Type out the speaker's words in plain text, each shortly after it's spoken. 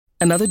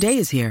Another day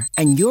is here,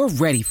 and you're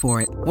ready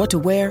for it. What to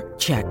wear?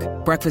 Check.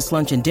 Breakfast,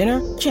 lunch, and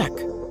dinner? Check.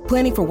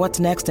 Planning for what's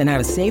next and how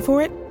to save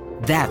for it?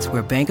 That's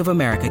where Bank of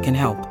America can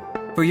help.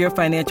 For your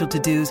financial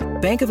to-dos,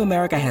 Bank of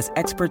America has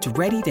experts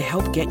ready to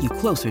help get you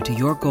closer to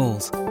your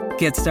goals.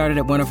 Get started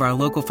at one of our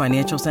local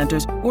financial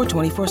centers or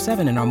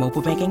 24/7 in our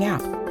mobile banking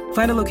app.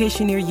 Find a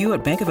location near you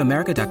at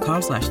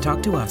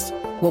bankofamerica.com/talktous.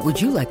 What would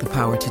you like the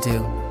power to do?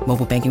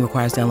 Mobile banking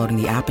requires downloading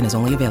the app and is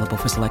only available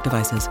for select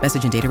devices.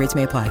 Message and data rates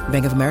may apply.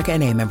 Bank of America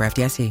N.A., member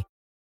FDIC.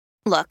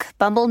 Look,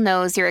 Bumble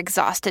knows you're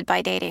exhausted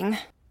by dating.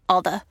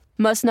 All the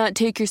must not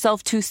take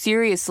yourself too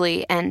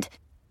seriously and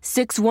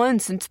 6'1"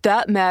 since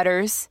that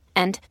matters.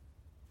 And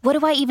what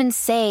do I even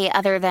say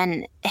other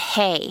than,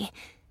 hey?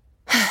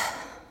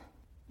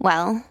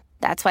 Well,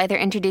 that's why they're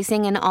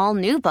introducing an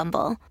all-new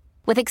Bumble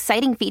with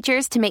exciting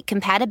features to make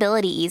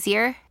compatibility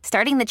easier,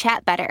 starting the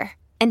chat better,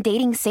 and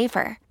dating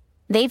safer.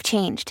 They've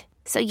changed,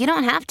 so you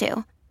don't have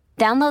to.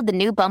 Download the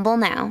new Bumble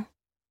now.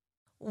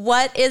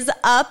 What is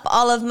up,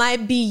 all of my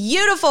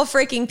beautiful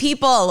freaking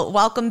people?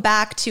 Welcome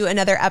back to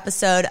another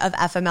episode of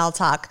FML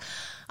Talk.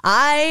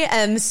 I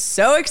am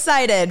so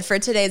excited for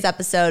today's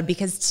episode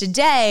because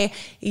today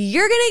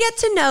you're going to get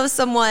to know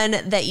someone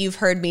that you've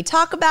heard me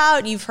talk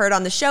about, you've heard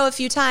on the show a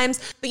few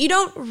times, but you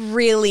don't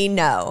really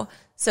know.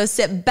 So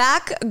sit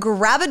back,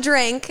 grab a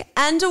drink,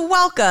 and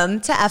welcome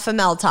to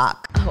FML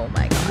Talk. Oh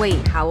my God.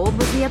 Wait, how old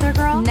was the other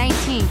girl?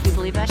 19. Can you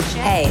believe that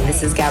shit? Hey,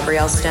 this is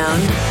Gabrielle Stone.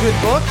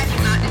 Good book?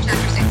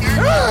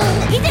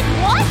 He did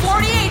what?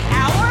 48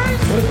 hours?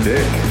 What a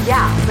dick.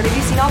 Yeah, but have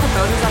you seen all the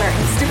photos on her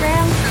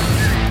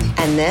Instagram?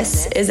 And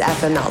this is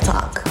FML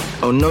Talk.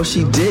 Oh, no,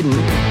 she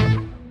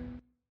didn't.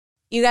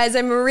 You guys,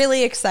 I'm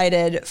really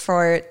excited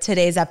for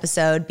today's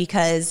episode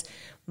because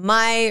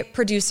my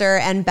producer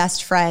and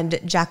best friend,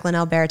 Jacqueline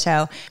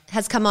Alberto,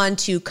 has come on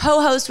to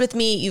co-host with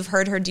me. You've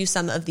heard her do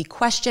some of the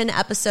question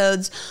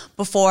episodes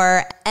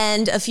before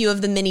and a few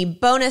of the mini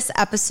bonus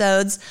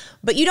episodes,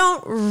 but you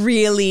don't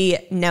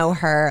really know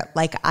her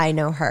like I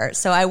know her.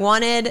 So I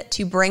wanted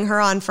to bring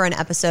her on for an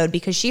episode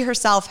because she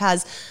herself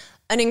has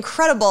an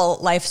incredible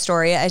life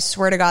story. I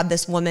swear to God,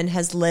 this woman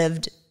has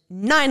lived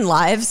 9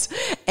 lives,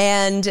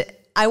 and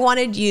I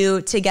wanted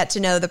you to get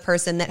to know the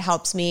person that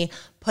helps me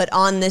put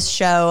on this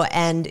show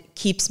and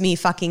keeps me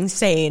fucking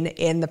sane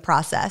in the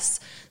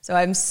process. So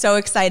I'm so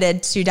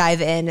excited to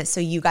dive in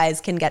so you guys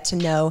can get to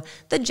know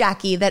the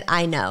Jackie that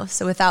I know.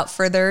 So without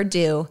further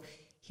ado,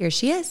 here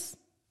she is,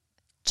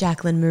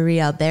 Jacqueline Marie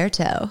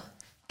Alberto.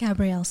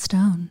 Gabrielle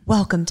Stone.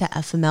 Welcome to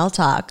FML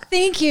Talk.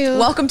 Thank you.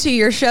 Welcome to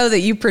your show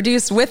that you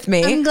produced with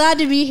me. I'm glad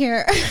to be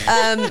here.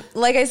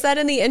 Like I said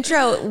in the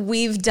intro,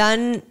 we've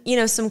done,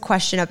 some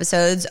question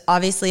episodes.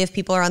 Obviously, if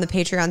people are on the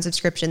Patreon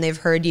subscription, they've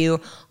heard you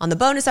on the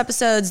bonus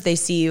episodes. They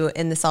see you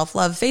in the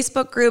Self-Love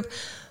Facebook group.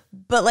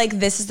 But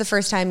this is the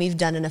first time you've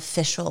done an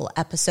official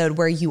episode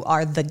where you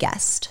are the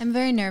guest. I'm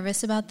very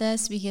nervous about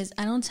this because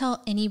I don't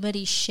tell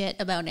anybody shit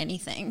about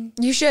anything.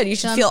 You should. You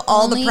should feel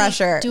all the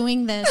pressure. I'm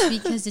doing this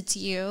because it's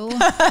you.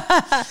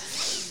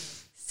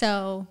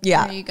 So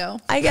yeah, there you go.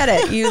 I get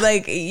it.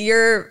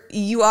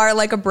 You are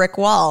like a brick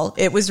wall.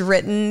 It was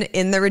written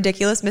in the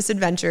Ridiculous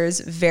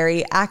Misadventures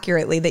very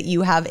accurately that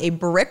you have a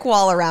brick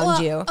wall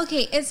around you.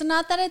 Okay, it's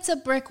not that it's a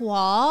brick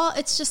wall.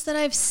 It's just that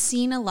I've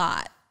seen a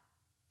lot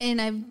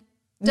and I've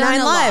done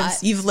 9 a lives.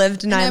 lot. You've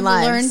lived 9 and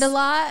lives. I've learned a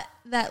lot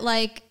that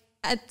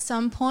at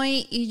some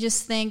point you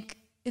just think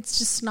it's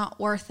just not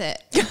worth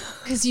it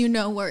because you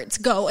know where it's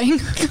going.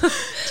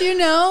 Do you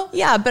know?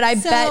 Yeah, but I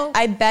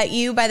bet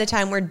you by the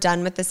time we're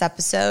done with this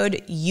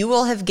episode, you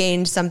will have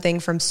gained something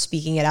from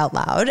speaking it out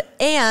loud,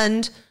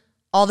 and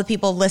all the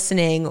people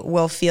listening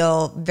will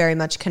feel very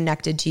much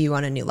connected to you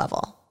on a new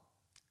level.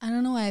 I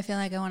don't know why I feel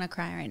like I want to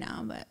cry right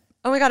now, but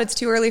oh my God, it's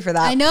too early for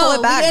that. I know. Pull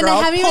it back, and girl.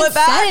 I haven't Pull even it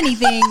back. said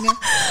anything.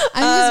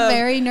 I'm just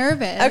very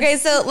nervous. Okay,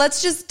 so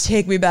let's just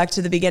take me back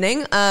to the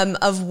beginning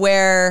of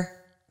where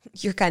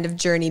your kind of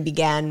journey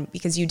began,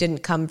 because you didn't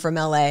come from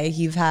LA.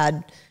 You've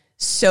had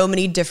so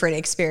many different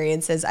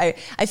experiences. I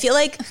feel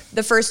like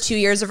the first 2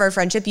 years of our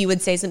friendship, you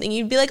would say something,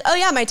 you'd be like, oh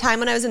yeah, my time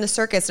when I was in the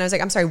circus. And I was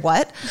like, I'm sorry,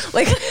 what?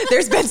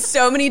 There's been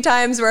so many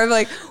times where I'm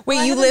like, wait,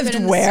 well, you lived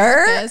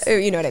where?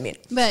 You know what I mean?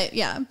 But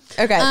yeah.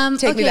 Okay,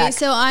 take me back.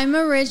 So I'm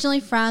originally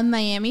from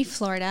Miami,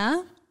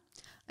 Florida.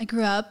 I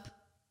grew up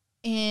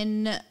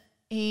in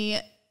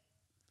a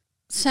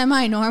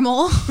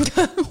semi-normal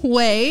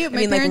way.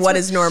 What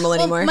is normal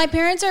anymore? Well, my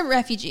parents are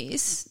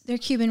refugees. They're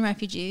Cuban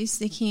refugees.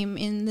 They came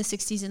in the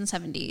 60s and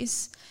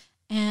 70s.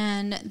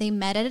 And they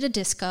met at a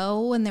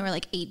disco when they were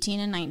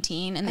 18 and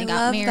 19. And they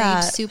got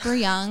married super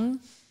young.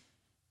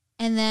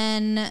 And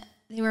then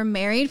they were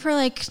married for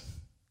 8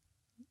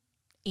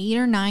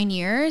 or 9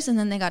 years. And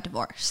then they got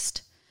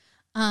divorced.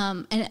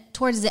 And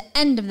towards the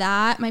end of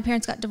that, my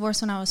parents got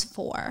divorced when I was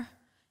 4.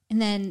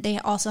 And then they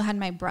also had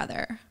my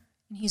brother.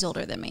 And he's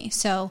older than me.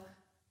 So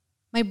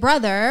my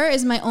brother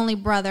is my only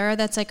brother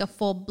that's a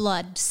full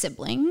blood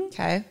sibling.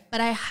 Okay.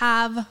 But I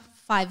have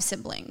 5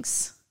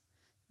 siblings,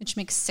 which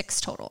makes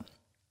 6 total.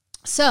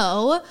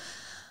 So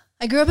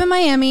I grew up in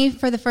Miami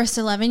for the first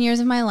 11 years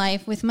of my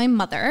life with my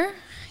mother.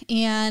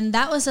 And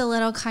that was a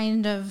little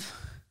kind of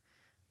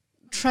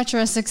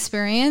treacherous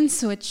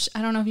experience, which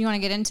I don't know if you want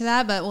to get into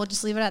that, but we'll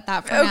just leave it at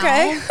that for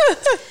now.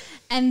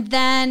 And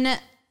then,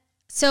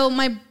 so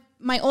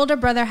my older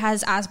brother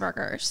has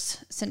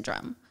Asperger's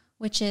syndrome,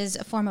 which is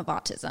a form of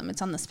autism.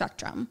 It's on the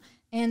spectrum.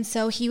 And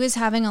so he was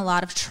having a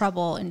lot of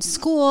trouble in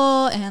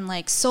school and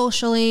like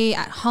socially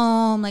at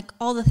home, like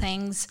all the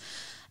things.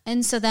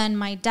 And so then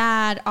my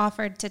dad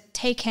offered to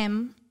take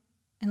him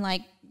and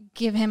like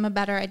give him a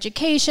better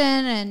education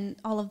and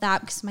all of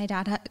that, because my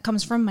dad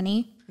comes from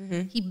money.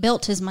 Mm-hmm. He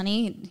built his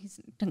money. He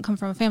didn't come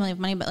from a family of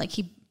money, but like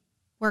he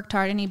worked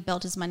hard and he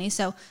built his money.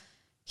 So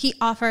he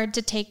offered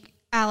to take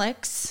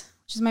Alex,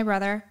 which is my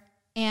brother,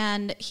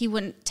 and he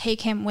wouldn't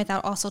take him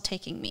without also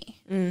taking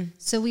me.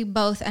 So we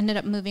both ended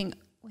up moving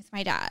with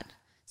my dad.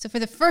 So for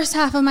the first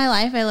half of my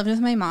life, I lived with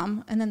my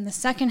mom. And then the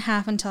second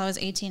half until I was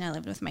 18, I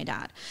lived with my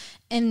dad.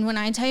 And when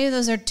I tell you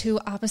those are two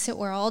opposite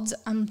worlds,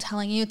 I'm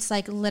telling you, it's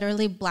like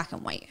literally black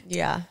and white.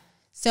 Yeah.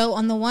 So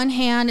on the one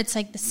hand, it's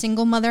like the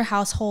single mother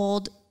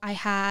household.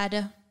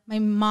 My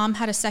mom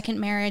had a second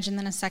marriage and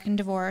then a second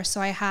divorce. So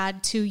I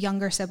had 2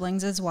 younger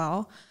siblings as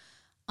well.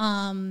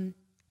 In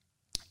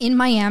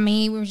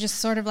Miami, we were just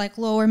sort of like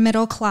lower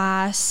middle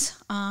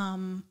class,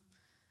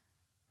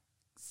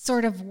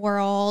 sort of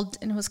world.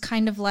 And it was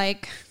kind of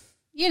like,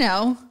 you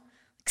know,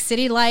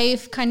 city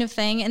life kind of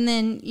thing. And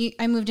then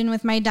I moved in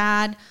with my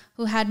dad,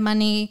 who had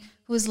money,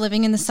 who was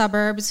living in the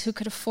suburbs, who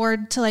could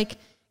afford to like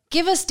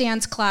give us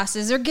dance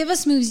classes or give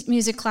us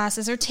music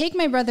classes or take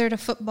my brother to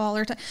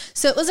football.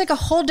 So it was like a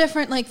whole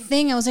different like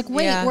thing. I was like,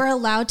 wait, we're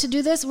allowed to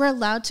do this? We're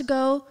allowed to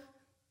go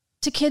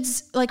to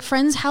kids, like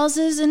friends'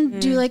 houses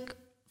and do like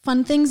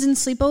fun things and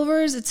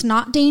sleepovers. It's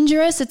not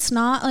dangerous. It's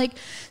not like,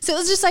 so it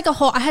was just like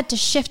I had to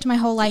shift my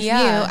whole life view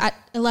at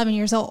 11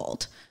 years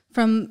old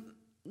from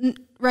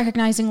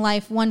recognizing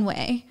life one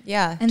way.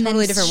 Yeah. And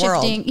totally then different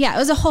world. Yeah. It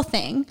was a whole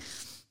thing.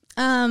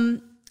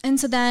 And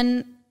so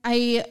then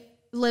I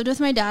lived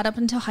with my dad up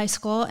until high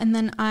school. And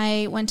then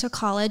I went to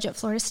college at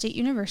Florida State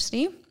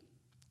University.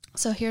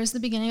 So here's the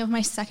beginning of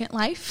my second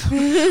life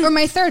or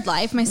my third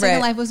life. My second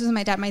life was with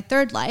my dad, my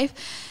third life.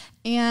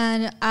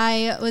 And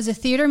I was a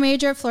theater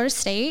major at Florida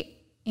State,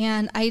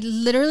 and I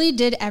literally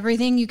did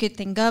everything you could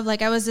think of.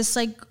 Like I was this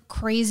like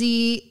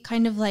crazy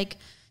kind of like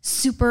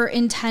super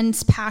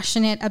intense,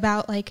 passionate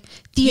about like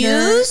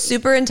theater. You?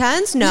 Super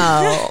intense?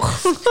 No.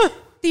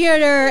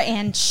 Theater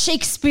and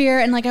Shakespeare.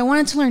 And like I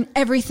wanted to learn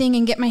everything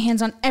and get my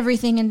hands on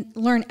everything and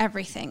learn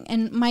everything.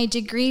 And my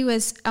degree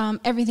was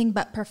everything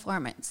but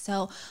performance.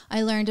 So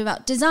I learned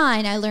about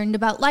design. I learned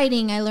about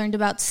lighting. I learned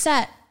about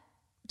set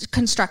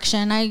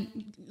construction. I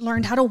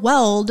learned how to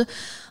weld.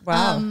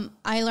 Wow.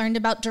 I learned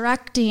about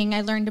directing.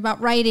 I learned about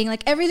writing,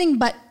 like everything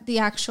but the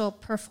actual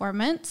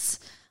performance.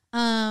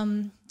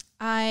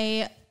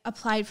 I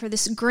applied for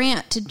this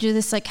grant to do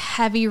this like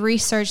heavy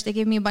research. They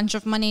gave me a bunch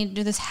of money to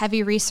do this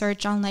heavy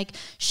research on like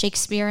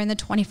Shakespeare in the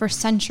 21st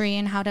century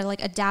and how to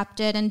like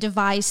adapt it and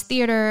devise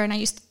theater. And I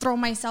used to throw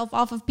myself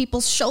off of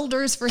people's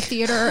shoulders for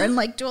theater and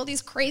like do all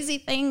these crazy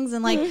things.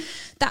 And like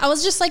that, I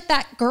was just like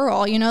that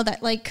girl, you know,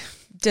 that like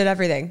did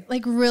everything,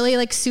 like really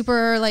like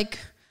super like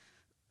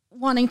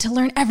wanting to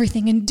learn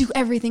everything and do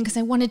everything because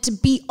I wanted to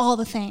be all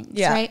the things,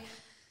 right?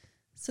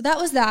 So that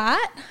was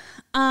that.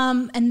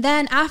 And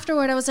then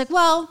afterward, I was like,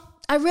 well,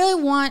 I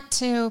really want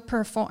to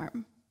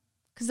perform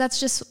because that's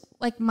just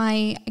like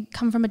I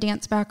come from a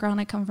dance background.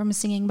 I come from a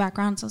singing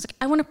background. So I was like,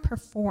 I want to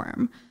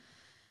perform.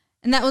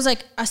 And that was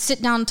like a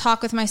sit down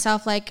talk with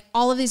myself. Like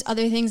all of these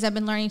other things I've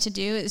been learning to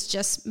do is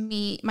just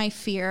my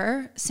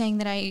fear saying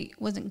that I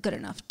wasn't good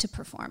enough to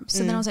perform.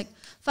 So then I was like,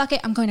 fuck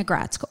it, I'm going to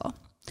grad school.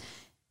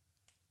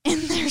 And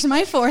there's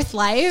my fourth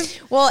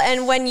life. Well,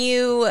 and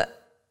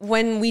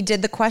when we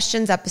did the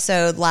questions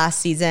episode last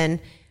season,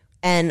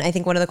 and I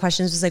think one of the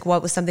questions was like,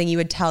 what was something you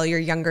would tell your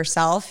younger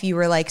self? You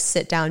were like,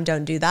 sit down,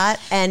 don't do that.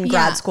 And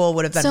grad school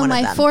would have been one of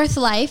them. So my fourth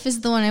life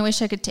is the one I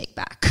wish I could take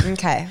back.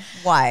 Okay.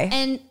 Why?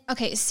 And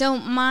okay, so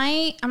I'm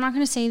not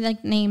going to say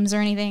like names or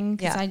anything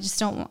because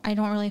I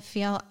don't really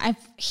feel, I've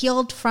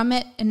healed from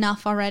it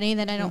enough already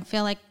that I don't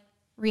feel like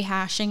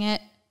rehashing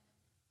it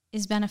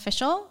is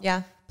beneficial.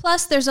 Yeah.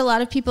 Plus there's a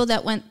lot of people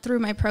that went through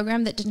my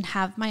program that didn't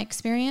have my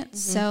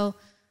experience. So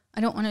I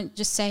don't want to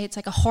just say it's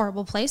like a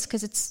horrible place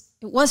because it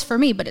was for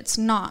me, but it's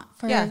not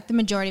for the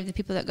majority of the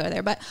people that go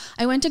there. But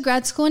I went to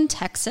grad school in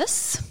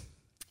Texas.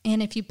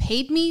 And if you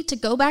paid me to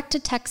go back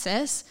to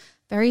Texas,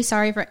 very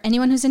sorry for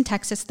anyone who's in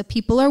Texas. The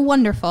people are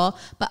wonderful,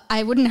 but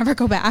I would never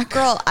go back.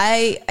 Girl,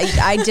 I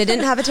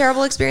didn't have a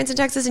terrible experience in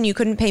Texas and you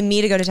couldn't pay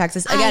me to go to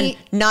Texas. Again,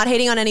 not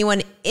hating on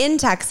anyone in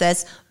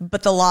Texas,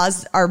 but the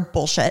laws are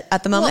bullshit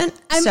at the moment.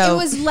 It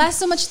was less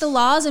so much the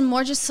laws and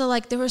more just so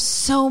like there was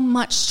so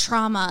much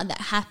trauma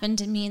that happened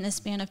to me in the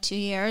span of 2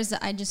 years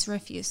that I just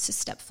refused to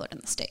step foot in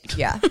the state.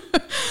 Yeah.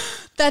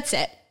 That's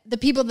it. The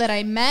people that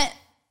I met,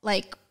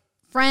 like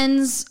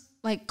friends,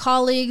 like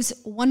colleagues,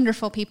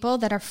 wonderful people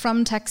that are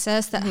from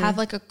Texas that have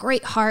like a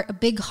great heart, a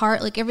big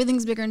heart, like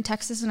everything's bigger in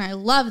Texas. And I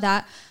love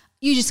that.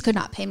 You just could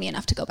not pay me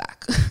enough to go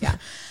back. Yeah.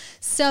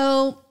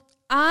 So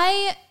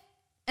I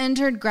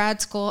entered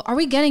grad school. Are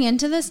we getting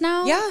into this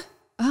now? Yeah.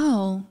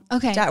 Oh,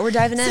 okay. We're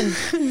diving in.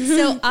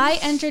 So I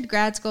entered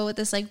grad school with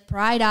this like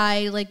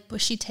bright-eyed, like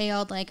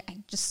bushy-tailed, like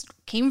I just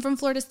came from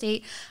Florida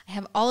State. I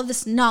have all of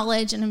this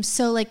knowledge and I'm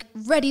so like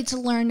ready to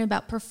learn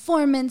about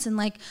performance. And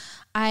like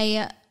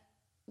I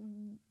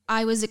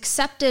was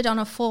accepted on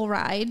a full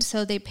ride.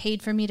 So they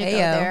paid for me to go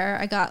there.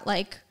 I got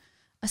like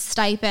a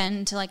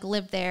stipend to like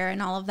live there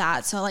and all of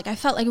that. So like I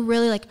felt like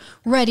really like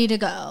ready to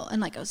go.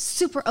 And like I was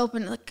super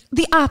open, like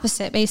the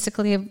opposite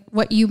basically of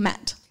what you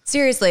meant.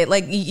 Seriously,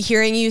 like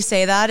hearing you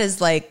say that is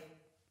like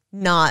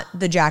not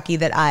the Jackie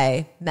that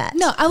I met.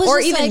 No, I was or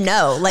just even like,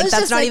 know. Like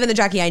that's not like, even the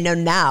Jackie I know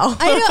now.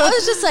 I know. I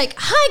was just like,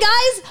 hi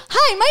guys.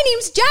 Hi, my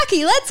name's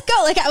Jackie. Let's go.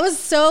 Like I was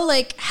so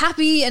like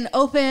happy and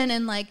open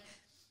and like,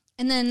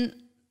 and then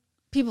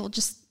people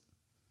just.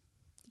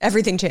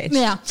 Everything changed.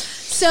 Yeah.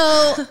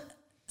 So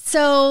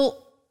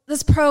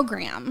this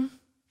program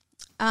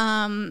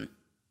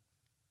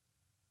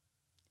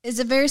is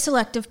a very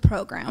selective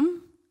program.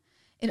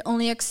 It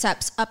only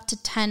accepts up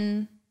to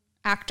 10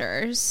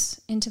 actors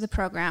into the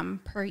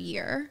program per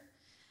year.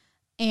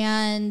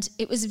 And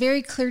it was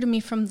very clear to me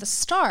from the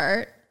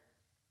start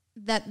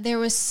that there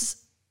was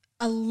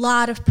a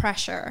lot of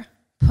pressure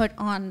put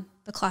on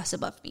the class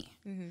above me.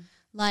 Mm-hmm.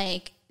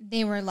 Like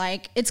they were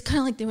like, it's kind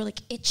of like they were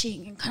like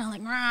itching and kind of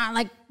like, rah,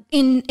 like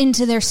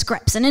into their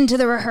scripts and into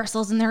the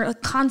rehearsals. And they're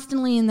like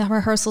constantly in the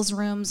rehearsals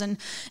rooms and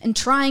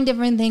trying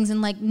different things and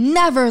like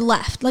never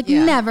left.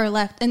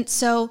 And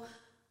so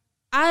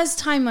as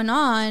time went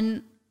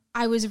on,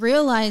 I was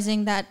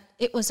realizing that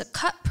it was a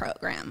cut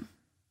program.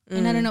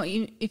 And I don't know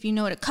if you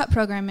know what a cut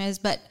program is,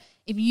 but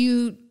if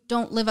you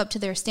don't live up to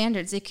their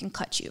standards, they can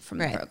cut you from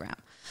the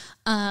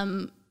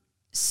program.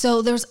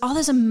 So there's all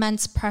this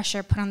immense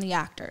pressure put on the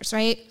actors,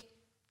 right?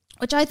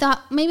 Which I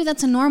thought maybe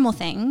that's a normal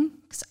thing.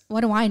 'Cause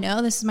what do I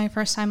know? This is my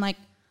first time like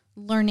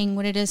learning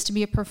what it is to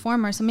be a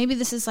performer. So maybe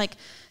this is like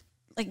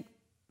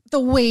the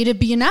way to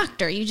be an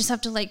actor. You just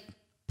have to like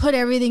put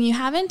everything you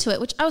have into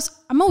it, which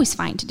I'm always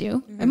fine to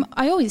do. Mm-hmm.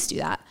 I always do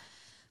that.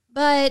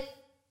 But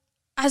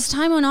as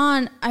time went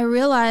on, I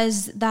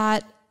realized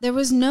that there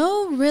was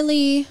no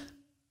really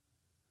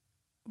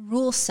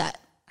rule set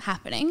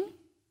happening,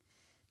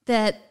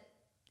 that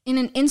in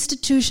an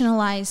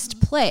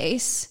institutionalized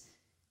place,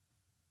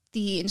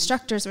 the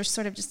instructors were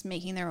sort of just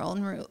making their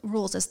own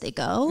rules as they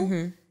go.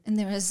 Mm-hmm. And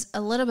there was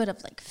a little bit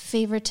of like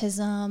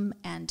favoritism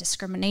and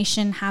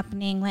discrimination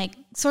happening, like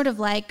sort of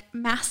like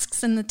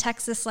Masks in the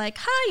Texas, like,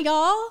 hi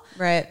y'all.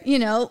 Right. You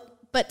know,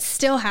 but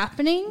still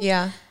happening.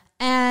 Yeah.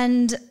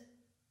 And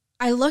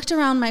I looked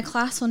around my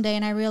class one day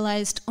and I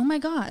realized, oh my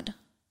God,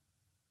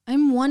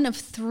 I'm one of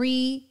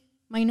 3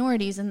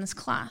 minorities in this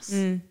class.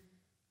 Mm.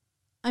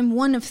 I'm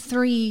one of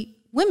 3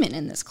 women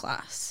in this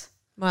class.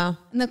 Wow.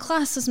 And the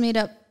class was made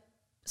up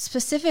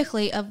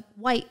specifically of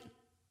white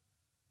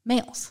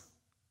males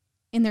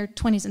in their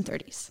 20s and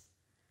 30s.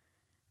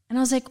 And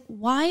I was like,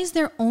 why is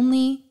there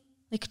only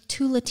like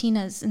 2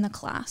 Latinas in the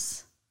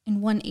class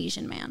and 1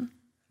 Asian man?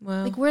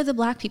 Wow. Like, where are the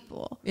black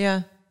people?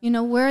 Yeah. You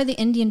know, where are the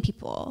Indian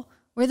people?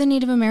 Where are the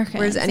Native Americans?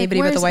 Where's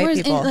anybody but the white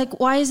people? Like,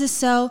 why is this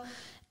so?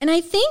 And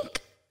I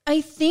think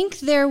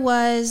there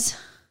was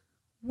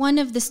one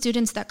of the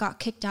students that got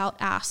kicked out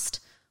asked,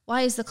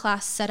 why is the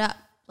class set up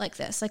like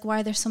this? Like,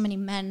 why are there so many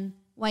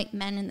white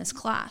men in this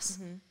class?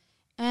 Mm-hmm.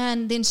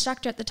 And the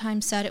instructor at the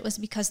time said it was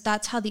because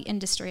that's how the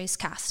industry is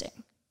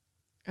casting.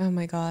 Oh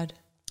my God.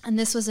 And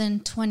this was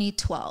in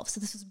 2012. So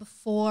this was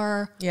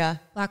before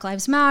Black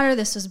Lives Matter.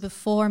 This was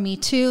before Me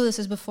Too. This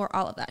was before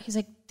all of that. He's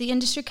like, the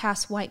industry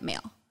casts white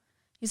male.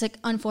 He's like,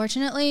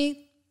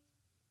 unfortunately,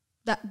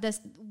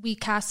 we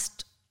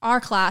cast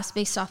our class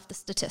based off the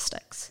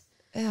statistics.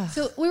 Ugh.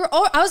 So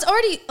I was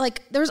already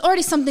like, there was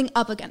already something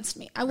up against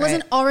me. I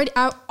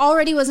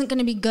already wasn't going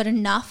to be good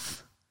enough.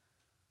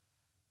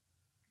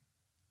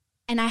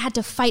 And I had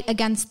to fight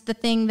against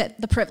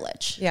the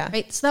privilege. Yeah.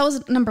 Right. So that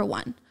was number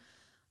 1.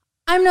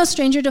 I'm no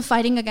stranger to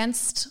fighting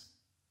against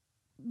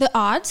the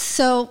odds,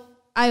 so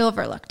I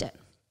overlooked it.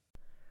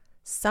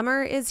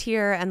 Summer is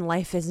here and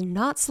life is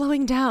not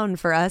slowing down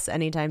for us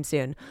anytime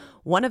soon.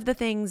 One of the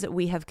things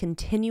we have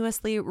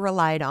continuously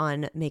relied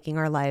on making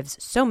our lives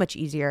so much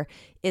easier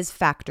is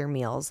Factor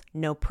meals.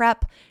 No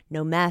prep,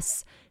 no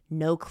mess,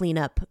 no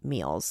cleanup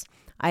meals.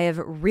 I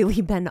have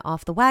really been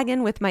off the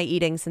wagon with my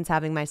eating since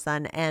having my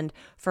son, and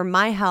for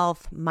my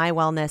health, my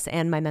wellness,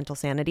 and my mental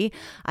sanity,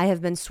 I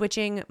have been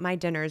switching my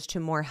dinners to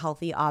more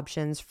healthy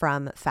options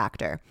from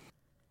Factor.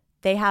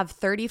 They have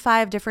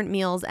 35 different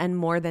meals and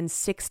more than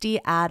 60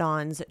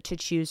 add-ons to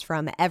choose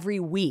from every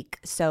week,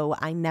 so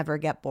I never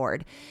get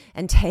bored.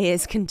 And Tay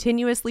is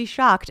continuously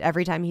shocked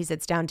every time he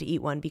sits down to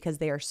eat one because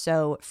they are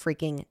so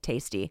freaking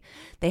tasty.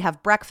 They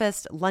have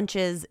breakfast,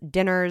 lunches,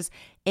 dinners,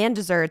 and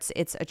desserts,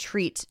 it's a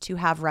treat to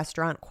have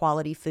restaurant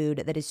quality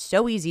food that is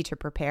so easy to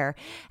prepare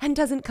and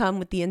doesn't come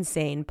with the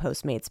insane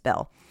Postmates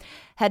bill.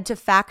 Head to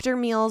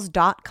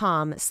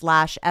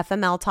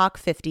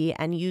factormeals.com/FMLTalk50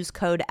 and use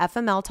code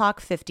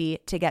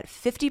FMLTalk50 to get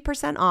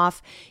 50%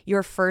 off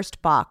your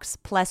first box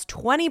plus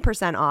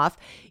 20% off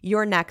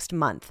your next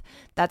month.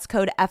 That's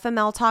code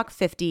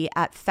FMLTalk50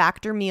 at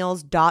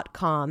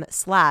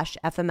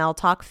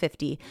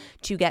factormeals.com/FMLTalk50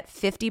 to get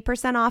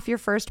 50% off your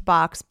first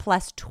box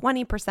plus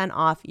 20%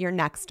 off your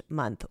next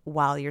month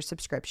while your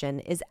subscription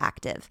is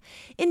active.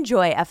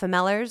 Enjoy,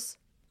 FMLers.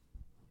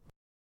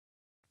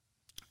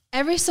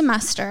 Every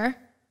semester,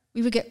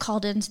 we would get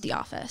called into the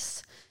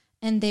office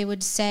and they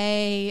would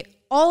say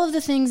all of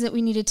the things that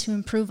we needed to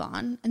improve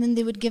on. And then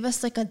they would give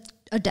us like a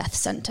death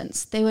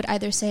sentence. They would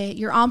either say,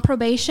 you're on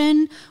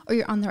probation or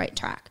you're on the right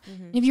track.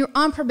 Mm-hmm. And if you're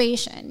on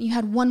probation, you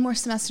had one more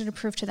semester to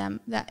prove to them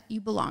that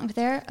you belonged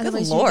there.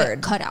 Otherwise, you would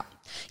get cut out.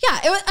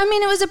 Yeah,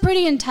 it was a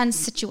pretty intense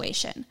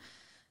situation.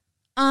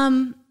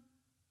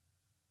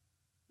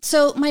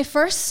 So my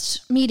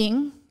first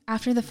meeting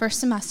after the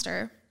first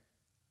semester,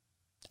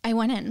 I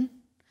went in.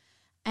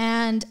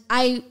 And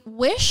I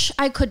wish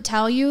I could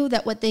tell you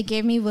that what they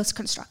gave me was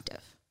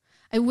constructive.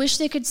 I wish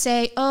they could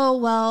say, oh,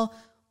 well,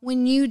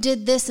 when you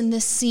did this in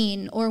this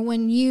scene, or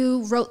when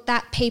you wrote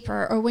that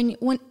paper, or when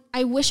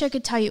I wish I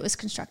could tell you it was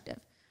constructive.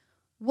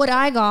 What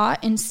I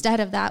got instead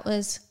of that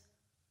was,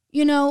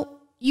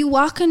 you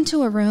walk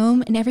into a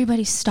room and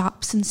everybody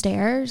stops and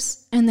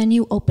stares, and then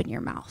you open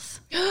your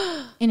mouth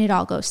and it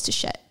all goes to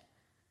shit.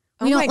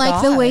 We don't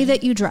like the way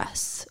that you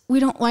dress. We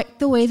don't like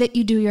the way that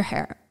you do your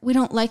hair. We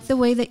don't like the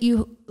way that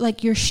you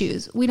like your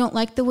shoes. We don't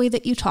like the way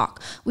that you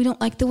talk. We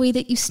don't like the way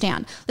that you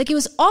stand. Like, it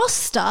was all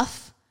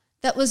stuff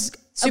that was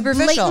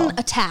superficial. A blatant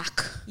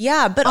attack.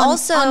 Yeah, but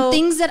also on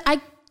things that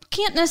I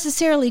can't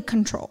necessarily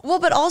control. Well,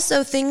 but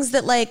also things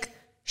that like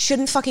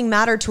shouldn't fucking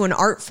matter to an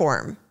art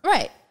form.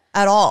 Right.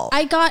 At all.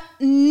 I got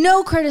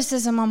no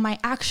criticism on my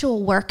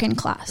actual work in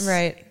class.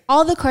 Right.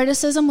 All the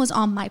criticism was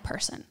on my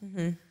person.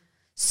 Mm-hmm.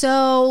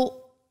 So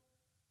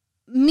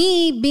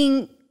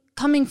me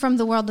coming from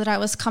the world that I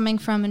was coming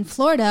from in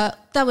Florida,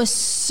 that was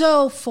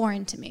so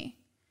foreign to me,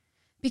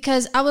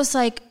 because I was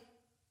like,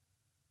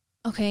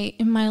 okay,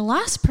 in my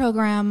last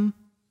program,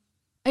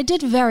 I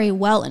did very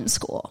well in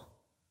school.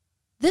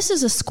 This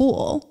is a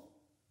school.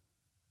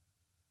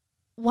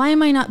 Why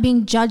am I not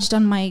being judged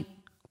on my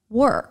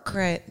work?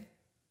 Right.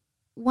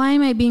 Why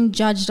am I being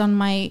judged on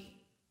my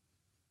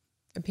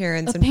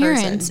appearance and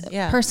person?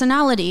 Yeah.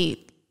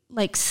 Personality,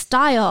 like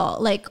style,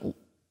 like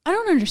I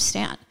don't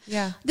understand.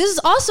 Yeah. This is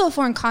also a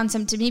foreign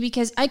concept to me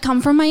because I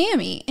come from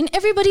Miami and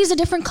everybody's a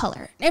different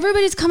color.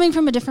 Everybody's coming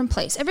from a different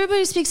place.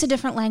 Everybody speaks a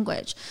different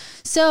language.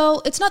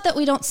 So it's not that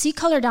we don't see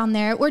color down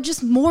there. We're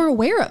just more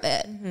aware of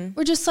it. Mm-hmm.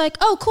 We're just like,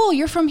 oh, cool.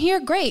 You're from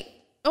here. Great.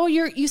 Oh,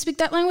 you speak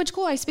that language.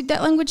 Cool. I speak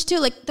that language too.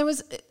 Like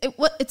there's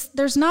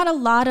not a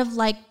lot of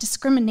like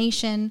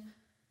discrimination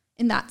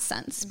in that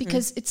sense,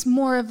 because it's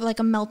more of like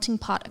a melting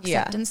pot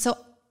acceptance. Yeah. So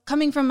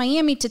coming from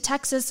Miami to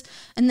Texas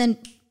and then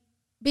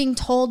being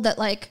told that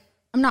like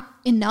I'm not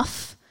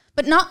enough,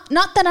 but not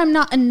that I'm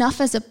not enough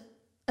as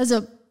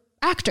a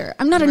actor.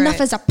 I'm not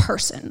enough as a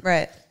person.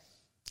 Right.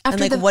 And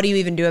like, what do you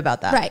even do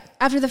about that? Right.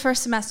 After the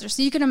first semester.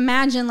 So you can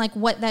imagine like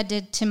what that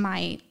did to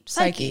my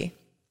psyche.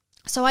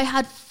 So I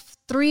had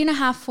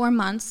 3.5-4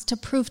 months to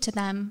prove to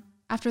them,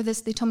 after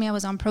this, they told me I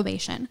was on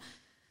probation,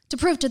 to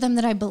prove to them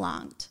that I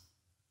belonged.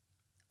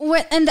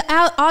 And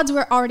the odds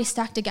were already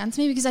stacked against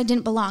me because I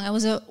didn't belong. I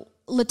was a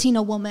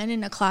Latina woman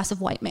in a class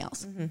of white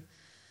males. Mm-hmm.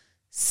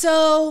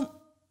 So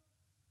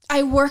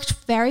I worked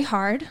very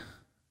hard.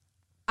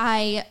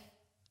 I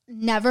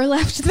never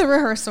left the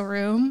rehearsal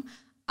room.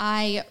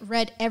 I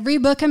read every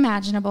book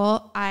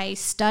imaginable. I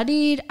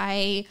studied.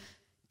 I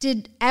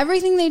did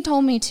everything they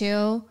told me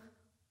to.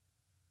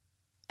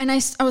 And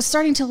I was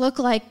starting to look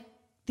like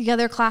the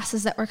other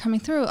classes that were coming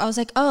through. I was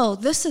like, oh,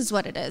 this is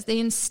what it is. They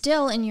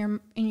instill in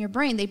your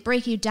brain. They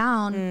break you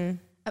down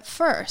at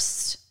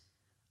first.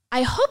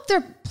 I hope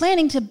they're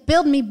planning to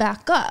build me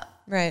back up.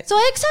 Right. So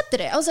I accepted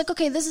it. I was like,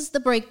 okay, this is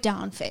the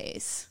breakdown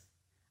phase.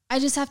 I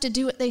just have to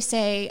do what they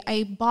say.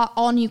 I bought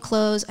all new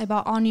clothes. I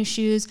bought all new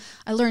shoes.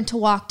 I learned to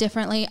walk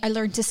differently. I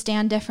learned to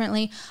stand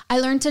differently. I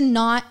learned to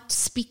not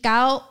speak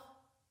out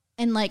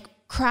and like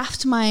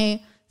craft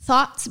my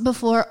thoughts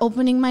before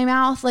opening my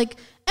mouth. Like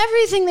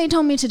everything they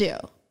told me to do,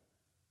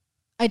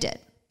 I did.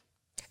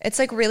 It's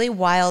like really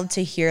wild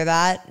to hear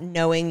that,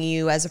 knowing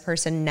you as a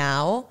person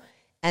now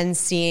and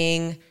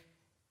seeing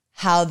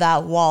how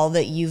that wall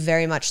that you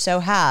very much so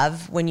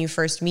have when you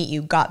first meet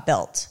you got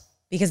built,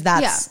 because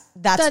that's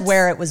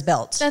where it was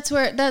built. That's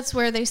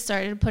where they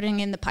started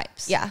putting in the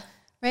pipes. Yeah.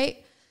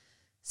 Right.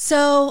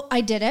 So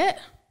I did it.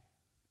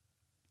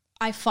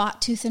 I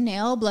fought tooth and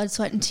nail, blood,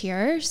 sweat, and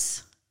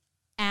tears,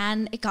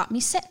 and it got me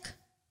sick.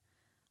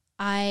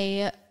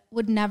 I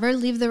would never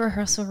leave the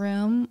rehearsal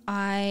room.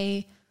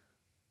 I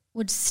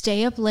would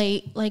stay up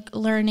late, like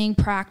learning,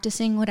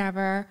 practicing,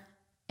 whatever.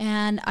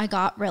 And I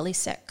got really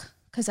sick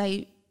because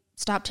I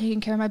stopped taking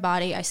care of my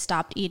body. I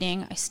stopped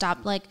eating. I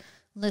stopped like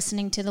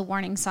listening to the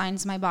warning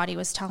signs my body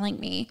was telling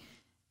me.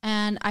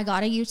 And I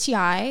got a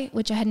UTI,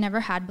 which I had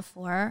never had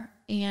before,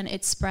 and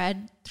it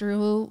spread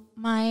through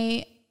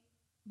my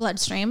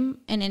bloodstream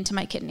and into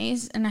my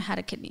kidneys, and I had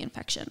a kidney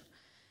infection.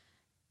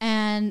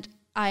 And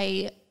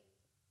I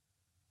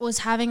was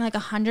having like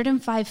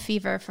 105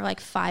 fever for like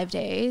 5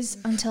 days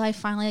until I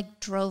finally like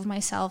drove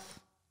myself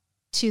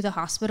to the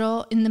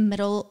hospital in the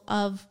middle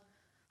of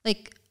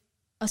like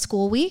a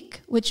school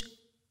week, which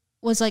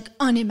was like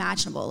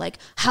unimaginable. Like,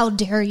 how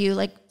dare you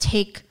like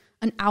take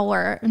an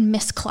hour and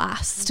miss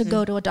class to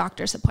go to a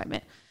doctor's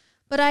appointment?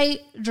 But I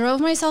drove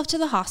myself to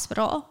the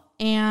hospital,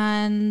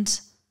 and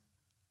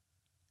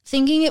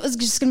thinking it was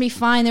just going to be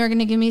fine. They were going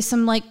to give me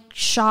some like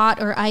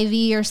shot or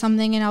IV or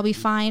something and I'll be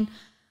fine.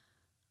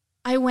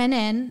 I went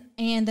in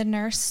and the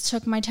nurse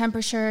took my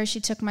temperature.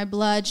 She took my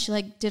blood. She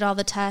like did all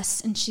the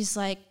tests, and she's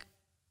like,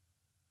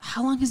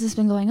 how long has this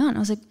been going on? I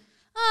was like,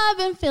 I've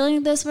been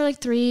feeling this for like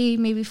 3,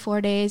 maybe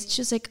 4 days.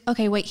 She was like,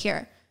 okay, wait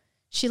here.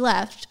 She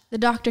left. The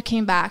doctor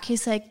came back.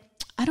 He's like,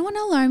 I don't want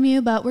to alarm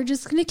you, but we're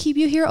just going to keep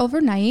you here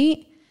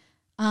overnight.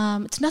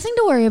 It's nothing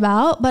to worry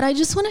about, but I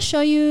just want to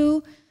show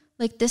you,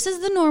 like, this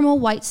is the normal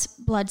white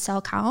blood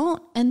cell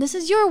count, and this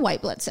is your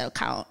white blood cell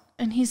count.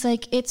 And he's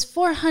like, it's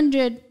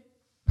 400%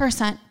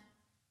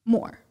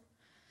 more.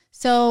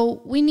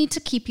 So we need to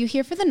keep you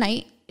here for the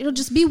night. It'll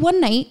just be one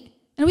night, and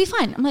it'll be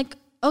fine. I'm like,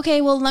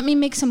 okay, well, let me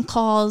make some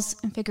calls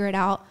and figure it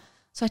out.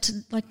 So I had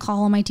to like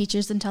call all my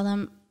teachers and tell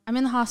them I'm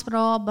in the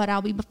hospital, but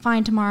I'll be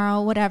fine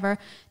tomorrow, whatever.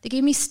 They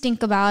gave me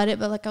stink about it,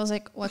 but like, I was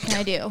like, what can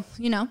I do?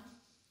 You know,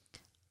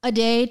 a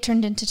day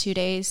turned into 2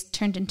 days,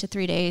 turned into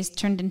 3 days,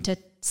 turned into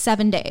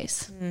 7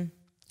 days.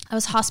 I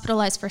was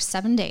hospitalized for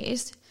 7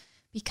 days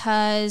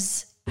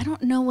because I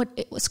don't know what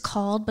it was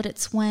called, but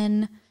it's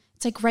when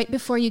it's like right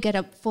before you get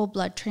a full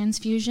blood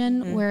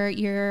transfusion where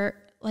your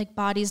like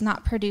body's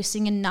not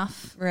producing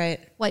enough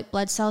white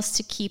blood cells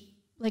to keep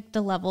like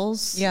the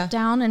levels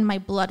down, and my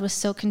blood was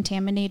so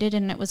contaminated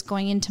and it was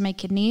going into my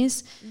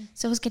kidneys.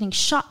 So I was getting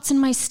shots in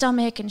my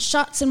stomach and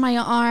shots in my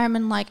arm,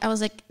 and like I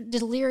was like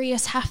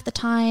delirious half the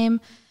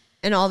time.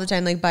 And all the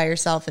time like by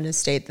yourself in a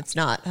state that's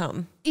not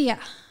home.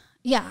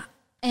 Yeah.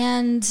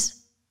 And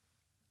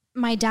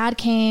my dad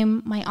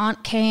came, my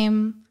aunt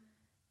came,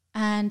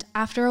 and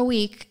after a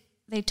week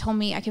they told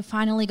me I could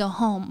finally go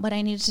home, but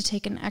I needed to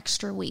take an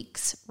extra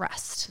week's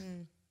rest.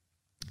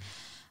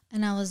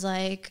 And I was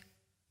like,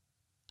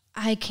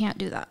 I can't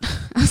do that.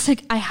 I was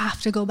like, I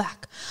have to go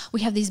back.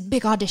 We have these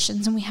big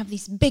auditions and we have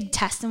these big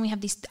tests and we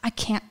have these, I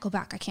can't go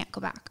back. I can't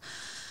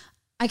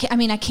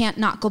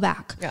not go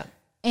back. Yeah.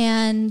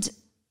 And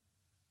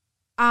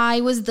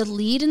I was the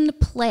lead in the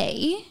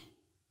play,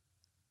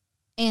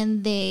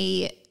 and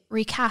they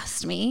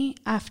recast me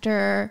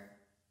after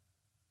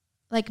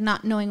like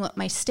not knowing what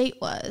my state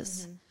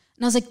was. And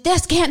I was like,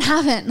 this can't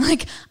happen.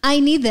 Like, I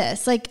need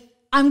this. Like,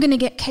 I'm going to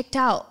get kicked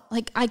out.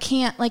 Like, I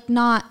can't, like,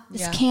 not,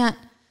 this can't.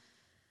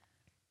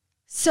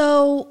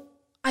 So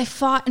I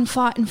fought and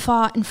fought and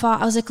fought and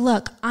fought. I was like,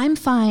 look, I'm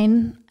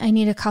fine. I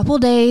need a couple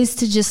days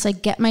to just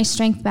like get my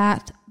strength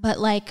back. But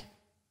like,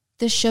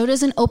 the show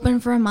doesn't open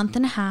for a month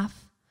and a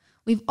half.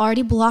 We've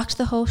already blocked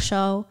the whole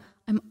show.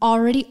 I'm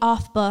already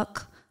off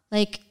book.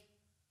 Like,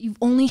 you've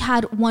only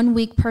had 1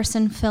 week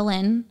person fill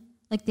in,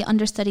 like the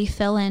understudy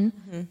fill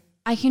in.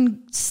 I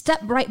can step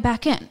right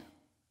back in.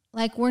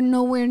 Like, we're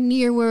nowhere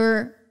near,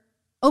 we're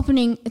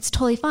opening. It's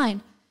totally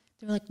fine.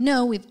 They were like,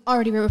 no, we've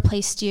already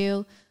replaced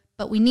you,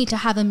 but we need to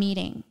have a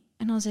meeting.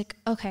 And I was like,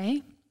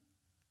 okay.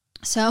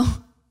 So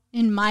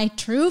in my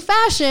true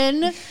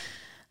fashion,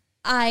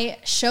 I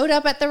showed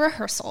up at the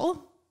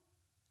rehearsal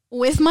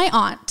with my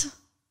aunt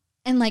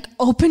and like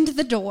opened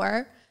the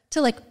door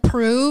to like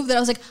prove that I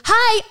was like,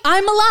 hi,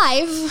 I'm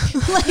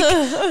alive. Like,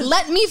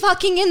 let me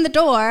fucking in the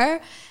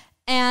door.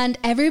 And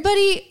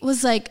everybody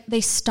was like,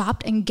 they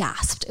stopped and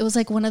gasped. It was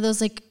like one of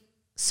those like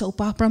soap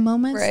opera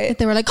moments that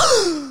they were like,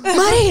 oh,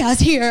 Maria's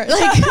here.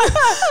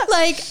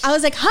 Like I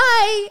was like,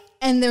 hi.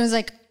 And there was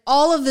like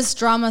all of this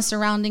drama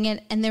surrounding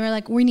it. And they were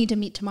like, we need to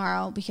meet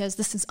tomorrow because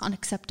this is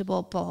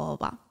unacceptable, blah, blah,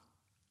 blah.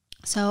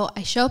 So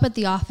I show up at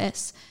the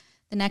office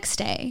the next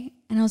day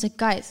and I was like,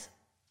 guys,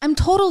 I'm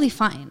totally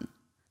fine.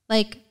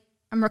 Like,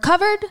 I'm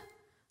recovered.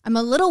 I'm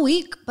a little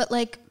weak, but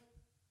like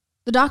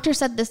the doctor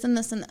said this and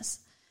this and this.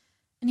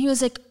 And he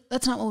was like,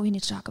 that's not what we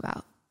need to talk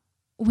about.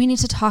 We need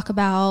to talk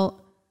about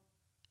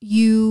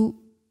you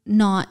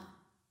not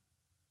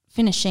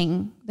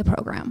finishing the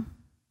program.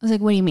 I was like,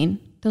 what do you mean?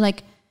 They're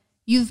like,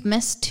 you've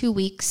missed 2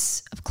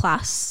 weeks of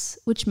class,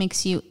 which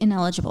makes you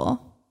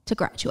ineligible to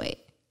graduate.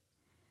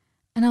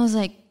 And I was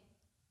like,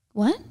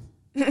 what?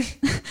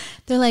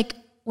 They're like,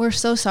 we're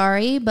so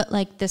sorry, but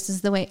like, this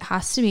is the way it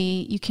has to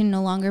be. You can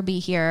no longer be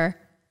here.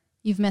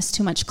 You've missed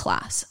too much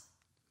class.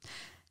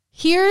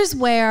 Here's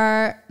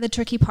where the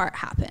tricky part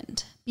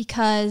happened,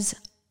 because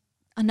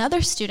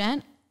another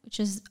student, which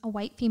is a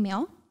white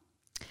female,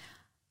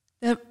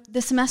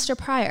 the semester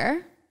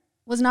prior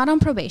was not on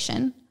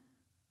probation.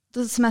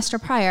 The semester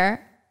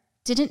prior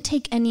didn't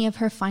take any of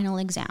her final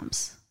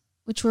exams,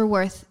 which were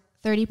worth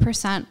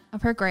 30%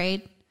 of her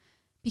grade,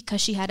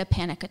 because she had a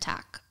panic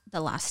attack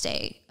the last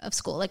day of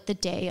school, like the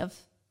day of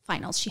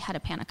finals, she had a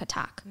panic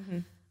attack,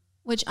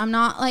 which I'm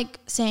not like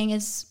saying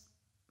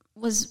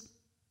was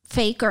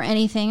fake or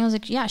anything. I was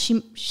like, yeah,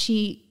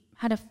 she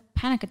had a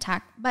panic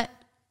attack, but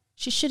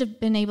she should have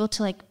been able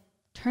to like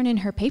turn in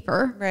her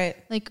paper, right?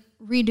 Like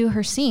redo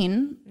her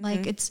scene.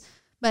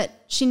 But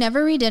she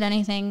never redid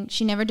anything.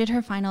 She never did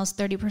her finals,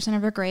 30%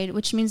 of her grade,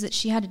 which means that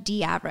she had a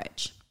D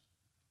average.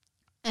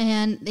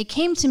 And they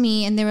came to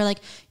me and they were like,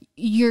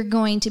 you're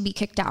going to be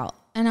kicked out.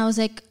 And I was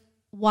like,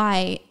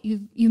 why?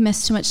 You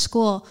missed too much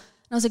school.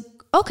 And I was like,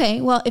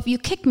 okay, well, if you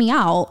kick me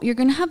out, you're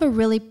going to have a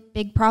really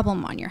big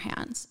problem on your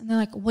hands. And they're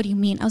like, what do you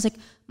mean? I was like,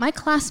 my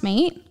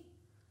classmate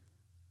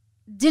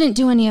didn't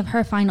do any of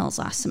her finals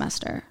last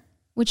semester,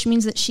 which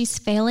means that she's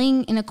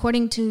failing. And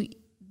according to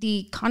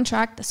the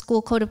contract, the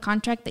school code of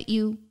conduct that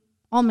you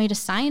all made us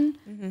sign,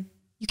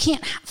 you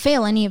can't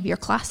fail any of your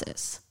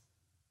classes.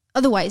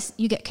 Otherwise,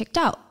 you get kicked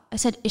out. I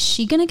said, is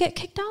she going to get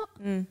kicked out?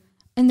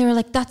 And they were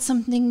like, that's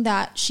something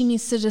that she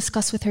needs to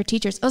discuss with her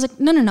teachers. I was like,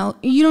 no,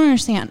 you don't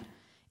understand.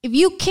 If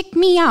you kick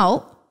me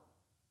out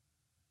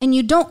and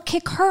you don't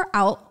kick her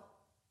out,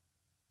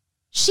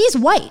 she's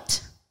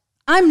white.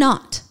 I'm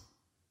not.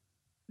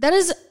 That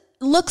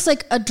looks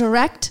like a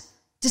direct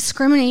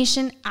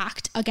discrimination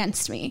act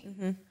against me,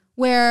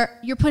 where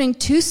you're putting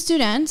two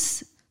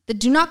students that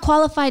do not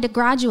qualify to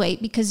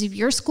graduate because of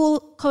your school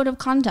code of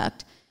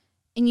conduct,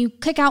 and you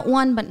kick out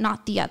one but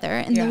not the other,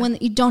 and the one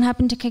that you don't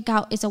happen to kick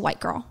out is a white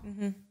girl.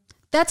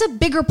 That's a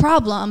bigger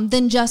problem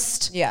than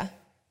just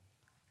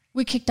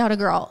we kicked out a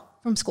girl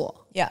from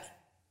school.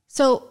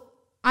 So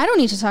I don't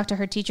need to talk to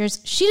her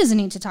teachers. She doesn't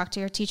need to talk to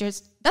her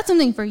teachers. That's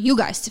something for you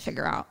guys to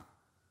figure out.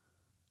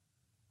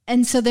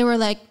 And so they were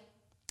like,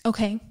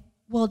 okay,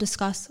 we'll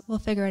discuss. We'll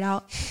figure it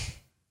out.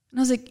 And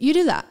I was like, you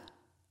do that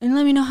and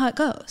let me know how it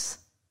goes.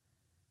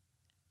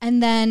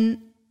 And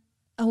then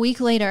a week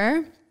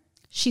later,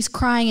 she's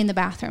crying in the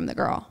bathroom, the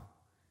girl.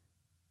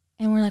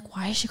 And we're like,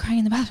 why is she crying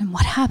in the bathroom?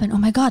 What happened? Oh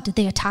my God, did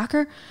they attack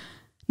her?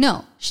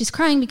 No, she's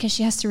crying because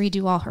she has to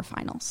redo all her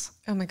finals.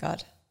 Oh my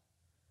God.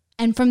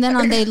 And from then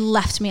on, they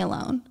left me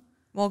alone.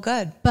 Well,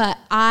 good. But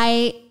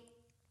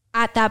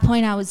at that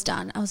point, I was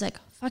done. I was like,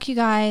 fuck you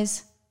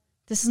guys.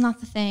 This is not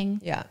the thing.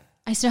 Yeah.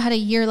 I still had a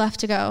year left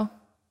to go.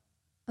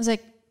 I was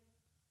like,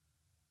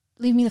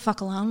 leave me the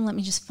fuck alone. Let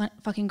me just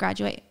fucking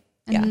graduate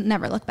and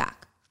never look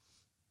back.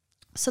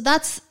 So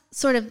that's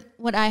sort of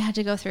what I had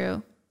to go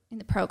through in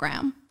the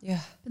program.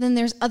 Yeah. But then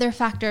there's other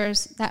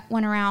factors that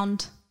went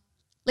around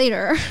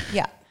later.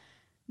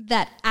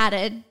 That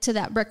added to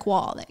that brick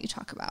wall that you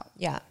talk about.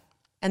 Yeah.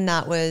 And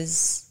that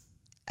was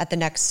at the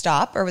next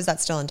stop, or was that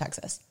still in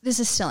Texas? This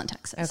is still in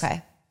Texas.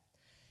 Okay.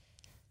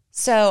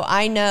 So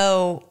I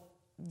know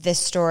this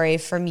story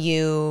from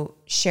you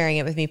sharing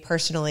it with me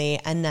personally,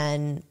 and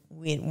then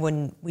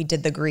when we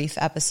did the grief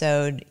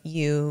episode,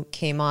 you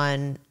came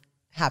on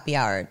Happy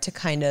Hour to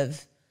kind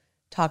of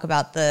talk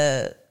about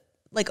the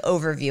like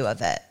overview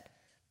of it.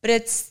 But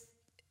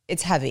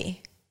it's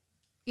heavy.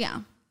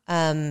 Yeah.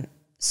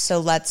 So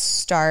let's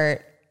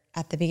start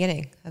at the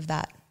beginning of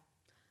that.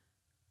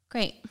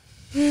 Great.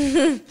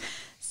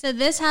 So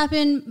this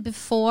happened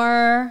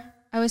before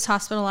I was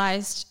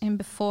hospitalized and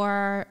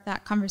before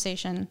that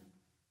conversation.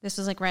 This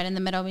was like right in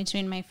the middle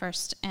between my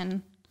first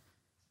and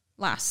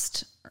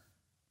last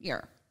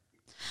year.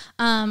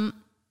 I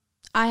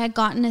had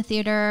gotten a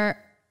theater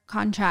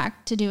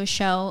contract to do a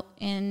show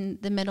in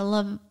the middle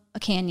of a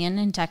canyon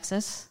in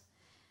Texas.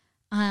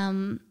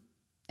 It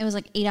was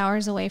like 8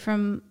 hours away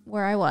from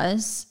where I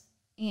was,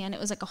 and it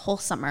was like a whole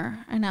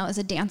summer, and I was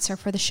a dancer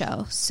for the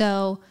show.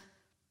 So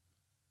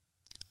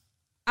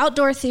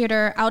outdoor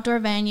theater, outdoor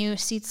venue,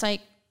 seats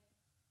like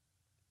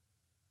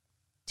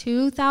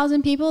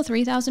 2,000 people,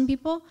 3,000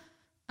 people.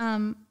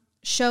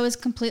 Show is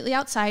completely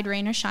outside,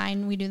 rain or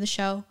shine. We do the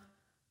show.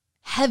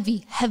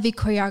 Heavy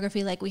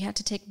choreography. Like we had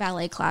to take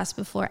ballet class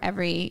before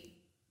every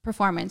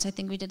performance. I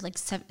think we did like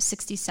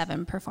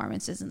 67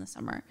 performances in the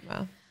summer.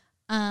 Wow.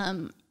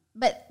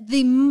 But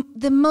the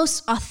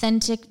most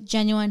authentic,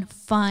 genuine,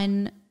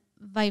 fun,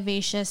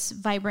 vivacious,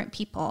 vibrant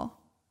people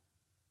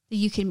that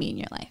you could meet in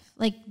your life.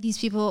 Like these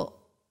people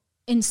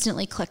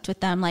instantly clicked with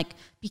them, like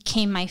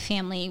became my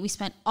family. We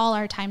spent all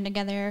our time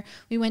together.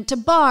 We went to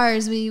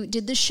bars. We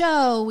did the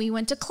show. We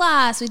went to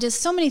class. We did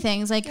so many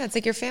things. Like it's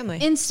like your family.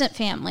 Instant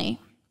family.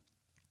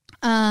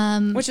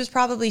 Which was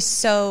probably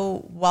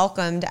so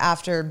welcomed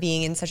after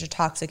being in such a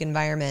toxic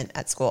environment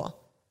at school.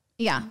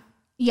 Yeah.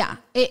 Yeah.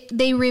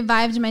 They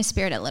revived my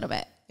spirit a little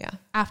bit. Yeah.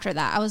 After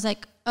that, I was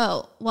like,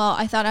 oh, well,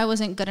 I thought I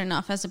wasn't good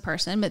enough as a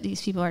person, but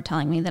these people are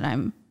telling me that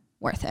I'm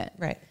worth it.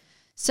 Right.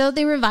 So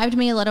they revived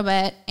me a little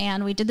bit,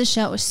 and we did the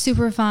show. It was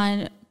super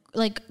fun,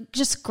 like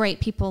just great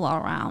people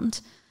all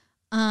around.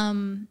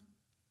 And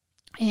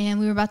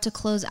we were about to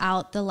close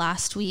out the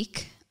last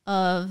week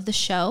of the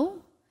show,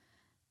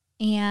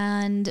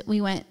 and we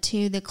went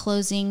to the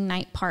closing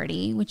night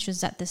party, which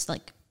was at this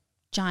like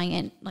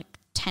giant, like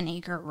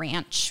 10-acre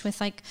ranch with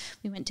like,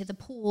 we went to the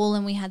pool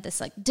and we had this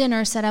like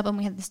dinner set up and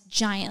we had this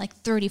giant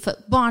like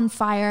 30-foot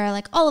bonfire,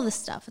 like all of this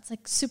stuff. It's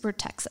like super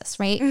Texas,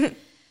 right?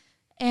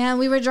 And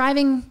we were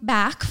driving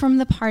back from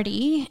the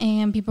party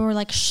and people were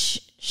like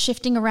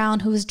shifting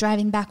around who was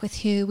driving back with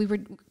who. We were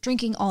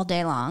drinking all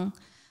day long.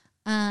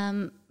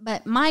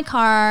 But my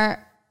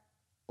car,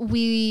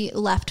 we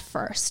left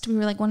first. We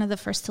were like one of the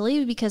first to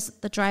leave because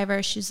the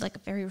driver, she's like a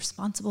very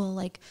responsible,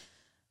 like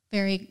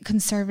very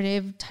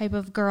conservative type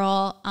of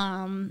girl.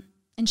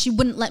 And she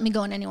wouldn't let me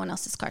go in anyone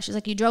else's car. She's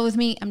like, you drove with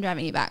me, I'm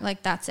driving you back.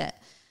 Like, that's it.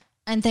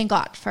 And thank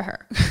God for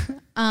her.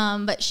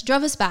 But she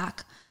drove us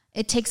back.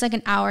 It takes like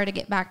an hour to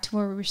get back to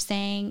where we were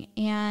staying.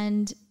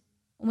 And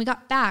when we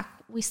got back,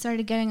 we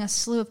started getting a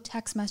slew of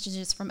text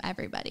messages from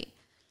everybody.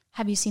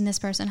 Have you seen this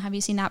person? Have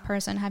you seen that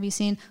person? Have you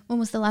seen, when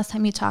was the last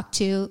time you talked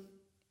to?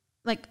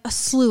 Like a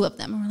slew of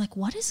them. And we're like,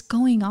 what is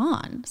going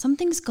on?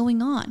 Something's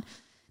going on.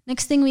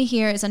 Next thing we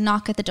hear is a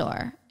knock at the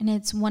door. And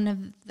it's one of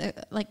the,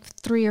 like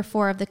 3 or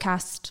 4 of the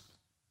cast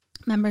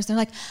members. They're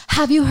like,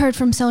 have you heard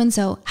from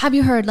so-and-so? Have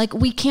you heard? Like,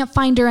 we can't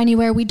find her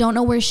anywhere. We don't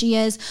know where she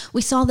is.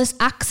 We saw this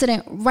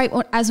accident right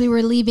as we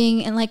were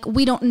leaving. And like,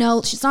 we don't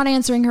know. She's not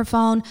answering her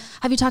phone.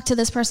 Have you talked to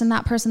this person,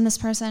 that person, this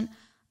person?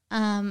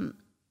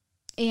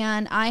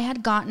 And I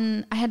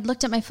had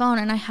looked at my phone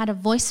and I had a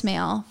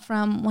voicemail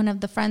from one of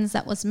the friends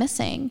that was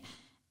missing.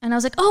 And I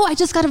was like, oh, I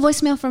just got a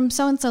voicemail from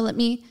so-and-so. Let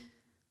me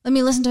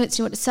listen to it,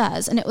 see what it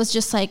says. And it was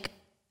just like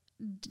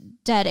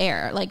dead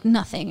air, like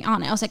nothing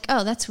on it. I was like,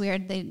 oh, that's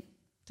weird.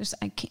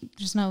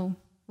 There's no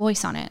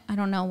voice on it. I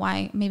don't know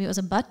why. Maybe it was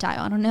a butt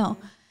dial. I don't know.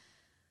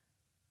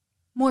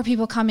 More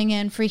people coming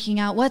in, freaking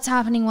out. What's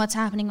happening? What's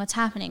happening? What's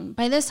happening?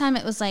 By this time,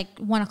 it was like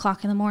 1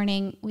 o'clock in the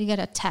morning. We get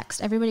a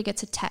text. Everybody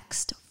gets a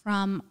text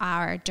from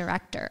our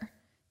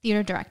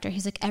theater director.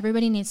 He's like,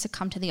 everybody needs to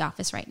come to the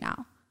office right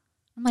now.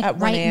 I'm like,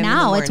 right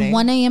now? It's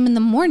 1 a.m. in the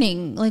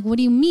morning. Like, what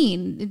do you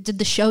mean? Did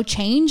the show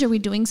change? Are we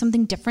doing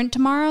something different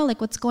tomorrow? Like,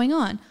 what's going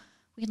on?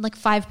 We had like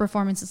 5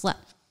 performances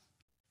left.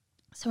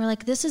 So we're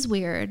like, this is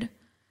weird.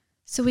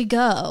 So we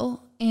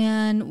go,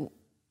 and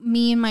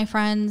me and my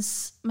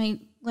friends, my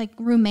like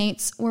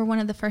roommates, were one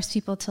of the first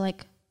people to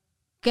like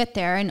get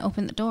there and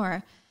open the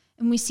door.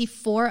 And we see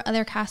 4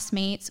 other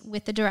castmates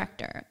with the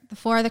director. The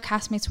 4 other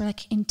castmates were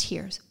like in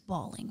tears,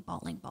 bawling.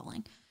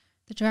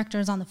 The director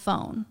is on the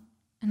phone.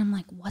 And I'm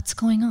like, what's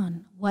going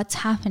on? What's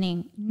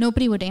happening?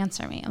 Nobody would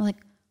answer me. I'm like,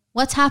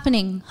 what's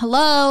happening?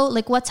 Hello?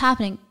 Like, what's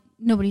happening?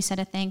 Nobody said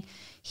a thing.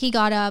 He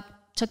got up,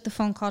 took the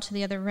phone call to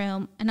the other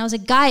room. And I was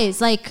like,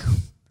 guys, like,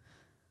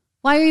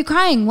 why are you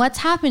crying? What's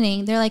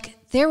happening? They're like,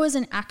 there was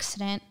an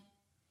accident.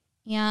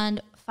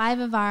 And 5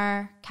 of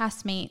our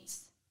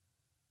castmates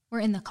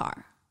were in the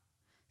car.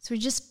 So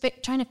we're just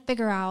trying to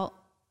figure out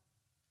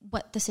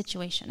what the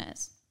situation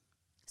is.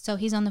 So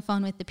he's on the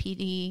phone with the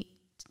PD,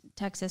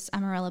 Texas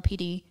Amarillo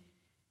PD,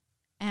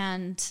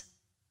 and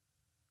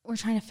we're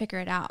trying to figure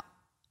it out.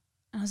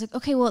 And I was like,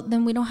 okay, well,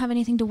 then we don't have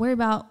anything to worry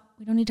about.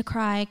 We don't need to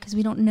cry because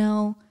we don't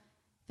know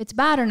if it's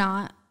bad or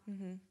not.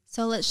 Mm-hmm.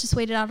 So let's just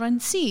wait it out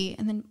and see.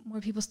 And then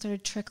more people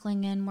started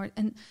trickling in.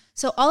 And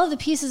so all of the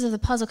pieces of the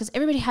puzzle, because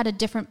everybody had a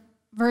different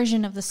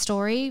version of the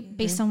story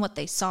based on what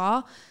they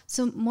saw.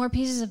 So more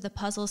pieces of the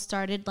puzzle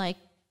started like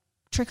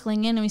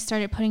trickling in, and we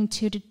started putting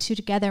 2 to 2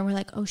 together. We're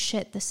like, oh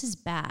shit, this is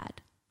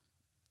bad.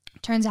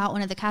 Turns out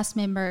one of the cast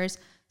members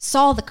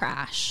saw the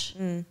crash,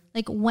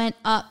 like went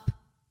up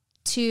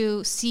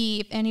to see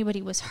if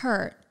anybody was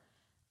hurt,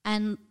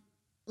 and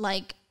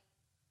like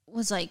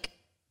was like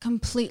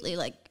completely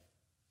like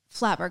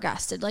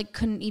flabbergasted, like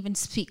couldn't even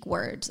speak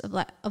words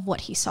of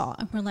what he saw.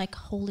 And we're like,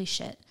 holy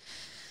shit.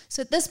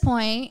 So at this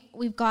point,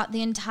 we've got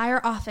the entire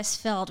office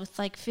filled with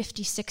like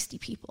 50, 60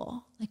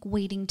 people, like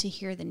waiting to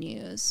hear the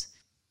news.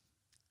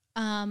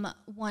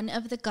 One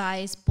of the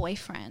guy's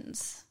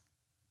boyfriends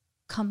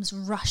comes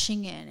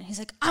rushing in, and he's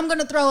like, I'm going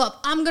to throw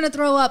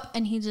up.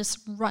 And he just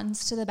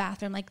runs to the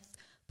bathroom, like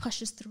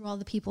pushes through all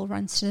the people,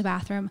 runs to the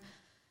bathroom.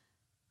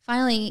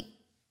 Finally,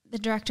 the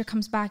director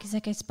comes back. He's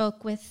like, I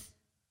spoke with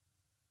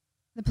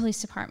the police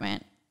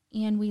department,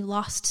 and we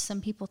lost some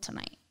people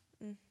tonight.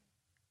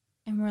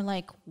 And we're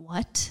like,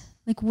 what?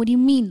 Like, what do you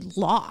mean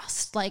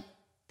lost? Like,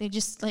 they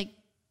just like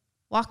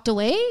walked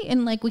away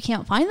and like we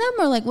can't find them?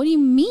 Or like, what do you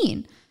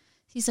mean?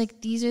 He's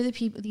like, these are the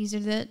people, these are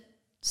the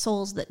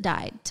souls that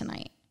died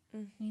tonight.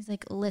 And he's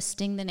like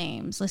listing the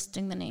names.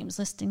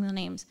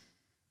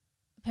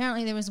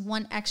 Apparently there was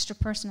one extra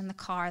person in the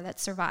car that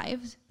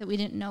survived that we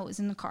didn't know was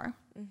in the car.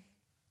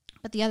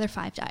 But the other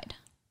 5 died,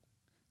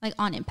 like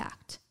on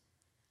impact.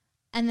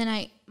 And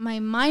then my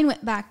mind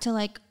went back to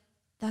like,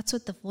 that's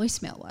what the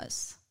voicemail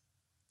was.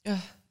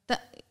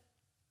 That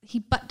he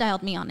butt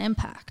dialed me on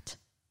impact.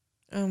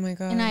 Oh my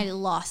God. And I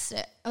lost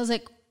it. I was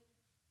like,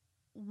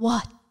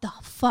 what the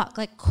fuck?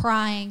 Like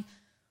crying,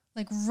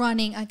 like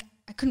running. I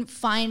couldn't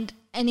find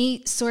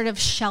any sort of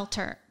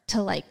shelter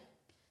to like,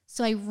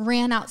 so I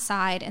ran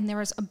outside, and there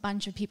was a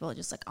bunch of people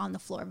just like on the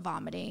floor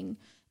vomiting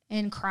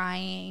and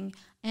crying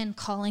and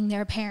calling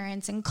their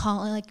parents and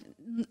calling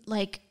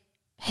like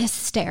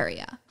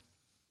hysteria.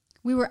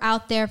 We were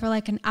out there for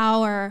like an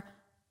hour.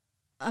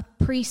 A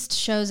priest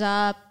shows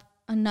up.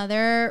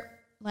 Another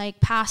like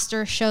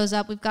pastor shows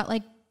up. We've got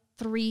like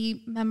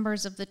 3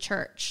 members of the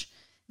church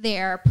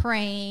there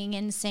praying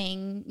and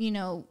saying, you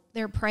know,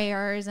 their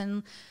prayers.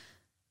 And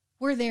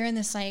we're there in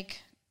this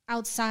like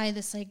outside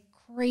this like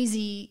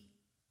crazy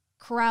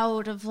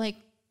crowd of like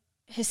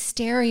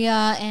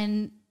hysteria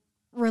and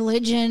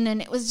religion.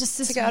 And it was just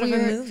this like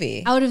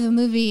weird, out of a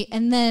movie.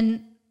 And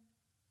then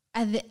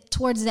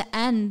towards the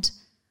end,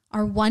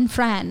 our one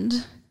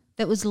friend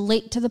that was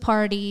late to the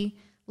party,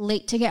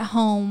 late to get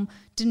home,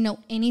 didn't know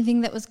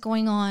anything that was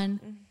going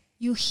on.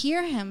 You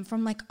hear him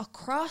from like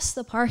across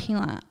the parking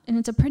lot, and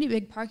it's a pretty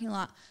big parking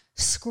lot,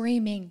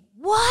 screaming,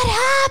 "What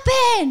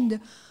happened?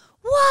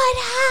 What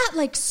happened?"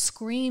 Like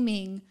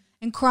screaming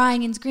and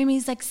crying and screaming.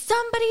 He's like,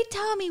 "Somebody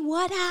tell me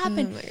what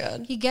happened." Oh my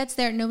God. He gets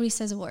there, nobody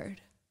says a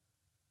word.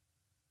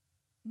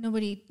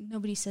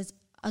 Nobody says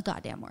a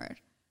goddamn word.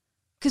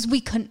 Because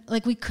we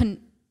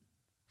couldn't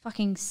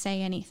fucking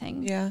say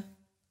anything. Yeah.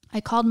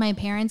 I called my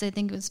parents, I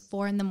think it was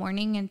 4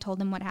 a.m, and told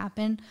them what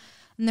happened.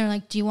 And they're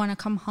like, "Do you want to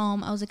come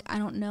home?" I was like, "I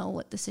don't know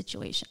what the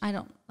situation. I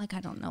don't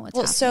know what's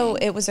happening." So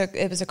it was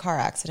a car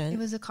accident. It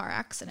was a car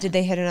accident. Did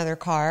they hit another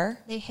car?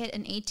 They hit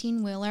an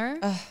 18-wheeler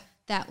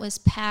that was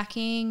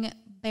packing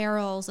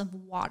barrels of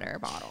water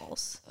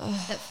bottles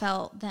that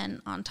fell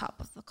then on top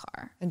of the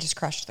car. And just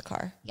crushed the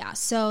car. Yeah.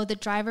 So the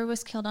driver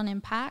was killed on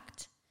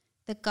impact.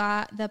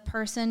 The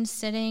person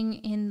sitting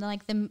in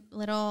like the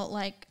little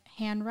like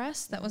hand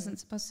rest that wasn't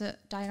supposed to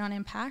died on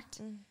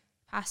impact.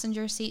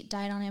 Passenger seat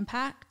died on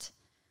impact.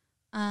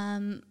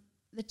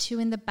 The 2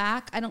 in the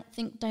back, I don't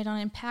think died on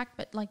impact,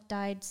 but like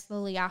died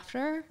slowly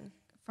after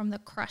from the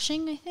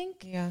crushing, I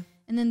think. Yeah.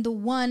 And then the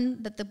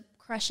one that the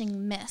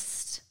crushing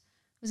missed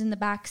was in the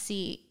back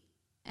seat.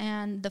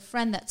 And the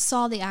friend that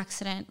saw the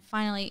accident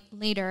finally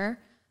later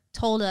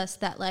told us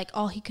that like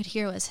all he could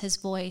hear was his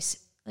voice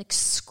like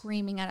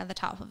screaming out of the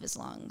top of his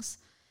lungs.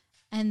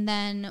 And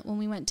then when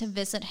we went to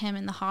visit him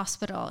in the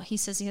hospital, he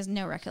says he has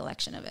no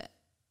recollection of it.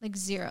 Like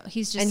zero.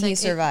 He's just he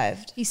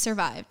survived. He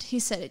survived. He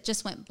said it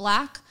just went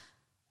black.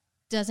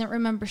 Doesn't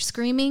remember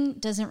screaming.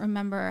 Doesn't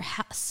remember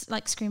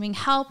like screaming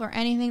help or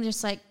anything.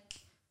 Just like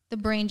the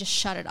brain just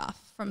shut it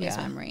off from his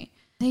memory.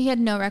 He had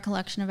no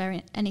recollection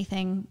of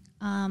anything.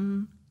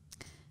 And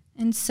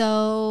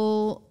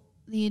so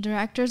the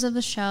directors of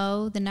the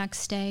show the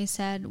next day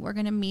said, "We're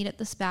going to meet at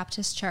this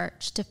Baptist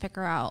church to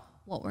figure out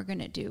what we're going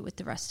to do with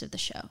the rest of the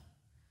show."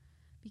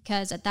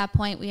 Because at that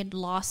point we had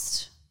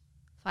lost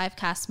 5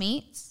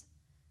 castmates.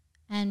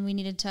 And we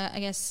needed to, I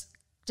guess,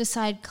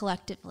 decide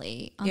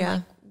collectively on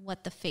like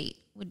what the fate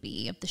would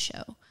be of the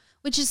show.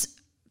 Which is,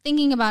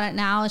 thinking about it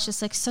now, it's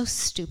just like so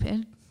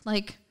stupid.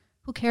 Like,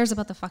 who cares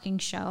about the fucking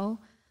show?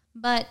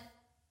 But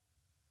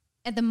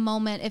at the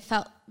moment, it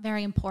felt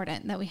very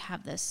important that we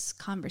have this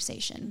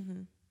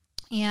conversation.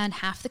 And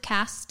half the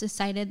cast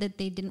decided that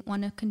they didn't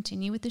want to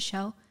continue with the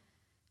show.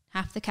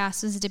 Half the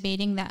cast was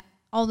debating that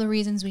all the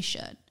reasons we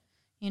should.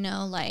 You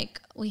know,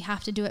 like, we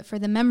have to do it for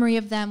the memory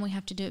of them. We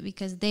have to do it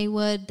because they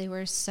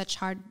were such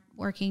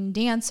hard-working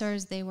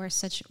dancers. They were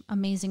such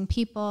amazing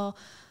people.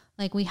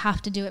 Like, we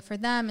have to do it for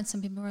them. And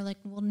some people were like,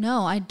 "Well,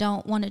 no, I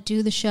don't want to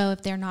do the show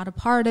if they're not a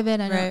part of it."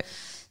 Right.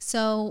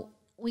 So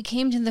we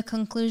came to the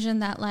conclusion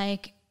that,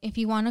 like, if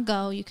you want to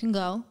go, you can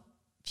go.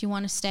 If you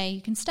want to stay,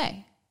 you can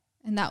stay.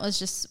 And that was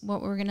just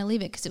what we were going to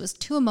leave it, because it was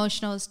too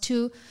emotional.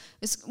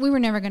 We were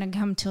never going to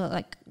come to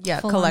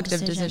a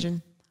collective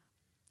decision.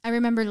 I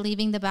remember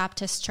leaving the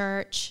Baptist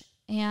church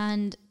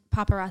and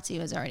paparazzi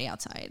was already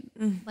outside.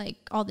 Like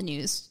all the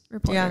news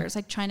reporters,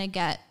 like trying to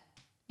get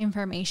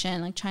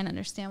information, like trying to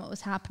understand what was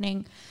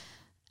happening.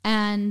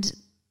 And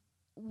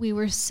we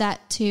were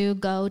set to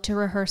go to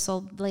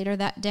rehearsal later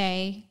that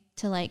day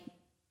to like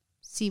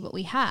see what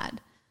we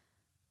had.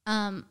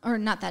 Or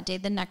not that day,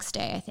 the next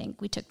day, I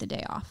think we took the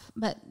day off.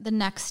 But the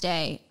next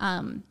day,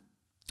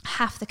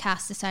 half the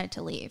cast decided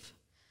to leave.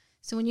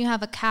 So when you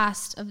have a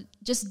cast of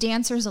just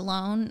dancers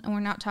alone, and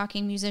we're not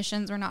talking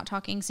musicians, we're not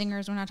talking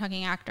singers, we're not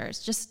talking actors,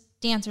 just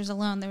dancers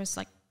alone, there was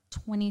like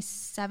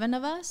 27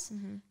 of us.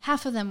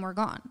 Half of them were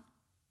gone.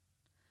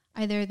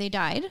 Either they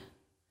died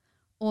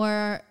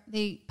or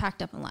they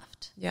packed up and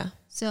left. Yeah.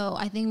 So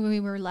I think we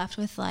were left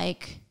with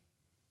like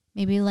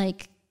maybe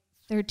like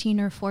 13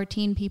 or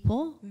 14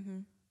 people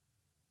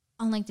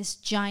on like this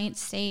giant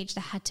stage that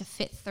had to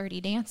fit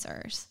 30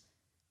 dancers,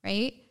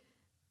 right?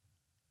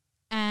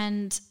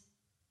 And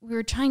we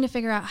were trying to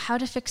figure out how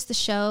to fix the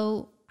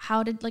show,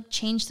 how to like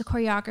change the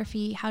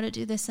choreography, how to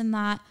do this and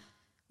that.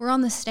 We're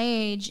on the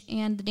stage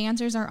and the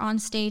dancers are on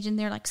stage and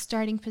they're like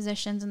starting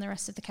positions and the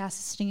rest of the cast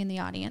is sitting in the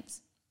audience.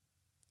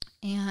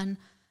 And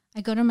I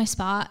go to my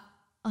spot,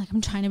 like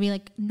I'm trying to be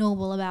like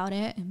noble about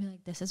it and be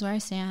like, this is where I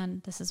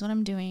stand. This is what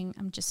I'm doing.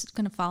 I'm just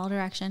going to follow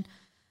direction.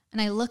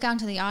 And I look out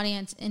to the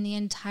audience and the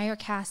entire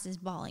cast is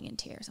bawling in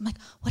tears. I'm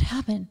like, what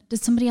happened?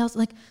 Did somebody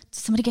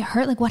get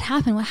hurt? Like what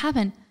happened? What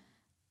happened?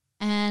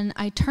 And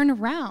I turn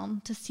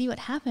around to see what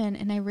happened,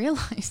 and I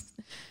realized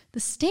the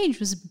stage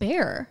was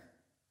bare.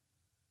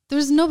 There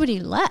was nobody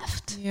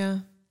left. Yeah.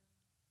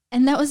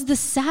 And that was the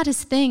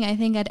saddest thing I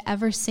think I'd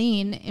ever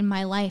seen in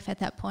my life at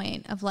that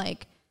point of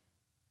like,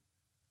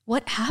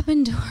 what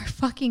happened to our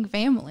fucking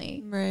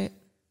family? Right.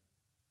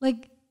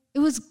 Like, it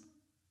was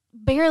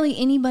barely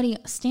anybody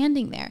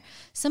standing there.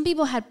 Some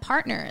people had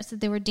partners that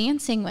they were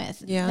dancing with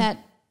that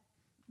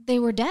they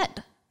were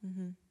dead.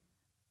 Mm-hmm.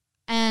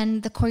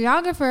 And the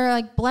choreographer,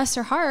 like, bless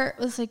her heart,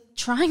 was like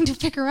trying to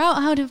figure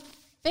out how to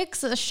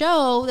fix a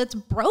show that's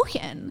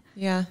broken.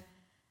 Yeah.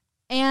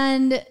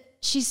 And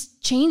she's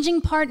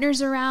changing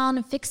partners around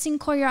and fixing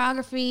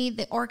choreography.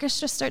 The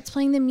orchestra starts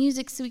playing the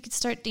music so we could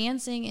start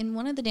dancing. And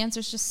one of the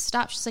dancers just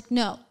stopped. She's like,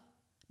 no.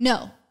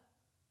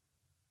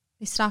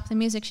 They stopped the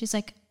music. She's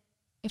like,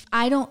 if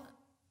I don't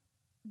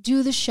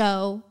do the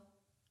show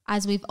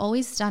as we've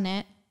always done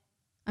it,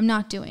 I'm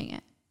not doing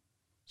it.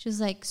 She was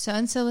like,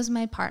 so-and-so is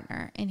my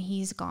partner and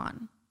he's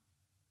gone.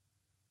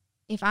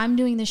 If I'm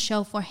doing the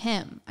show for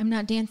him, I'm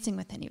not dancing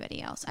with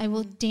anybody else. I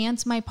will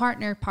dance my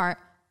partner part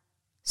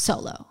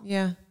solo.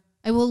 Yeah.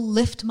 I will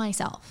lift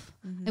myself.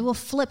 Mm-hmm. I will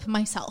flip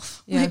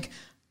myself. Yeah. Like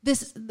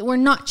this, we're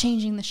not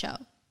changing the show.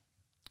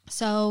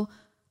 So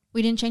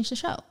we didn't change the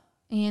show.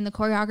 And the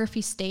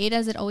choreography stayed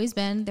as it always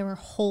been. There were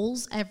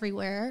holes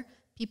everywhere,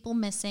 people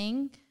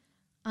missing.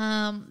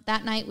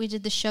 That night we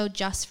did the show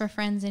just for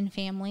friends and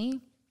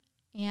family.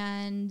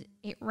 And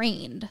it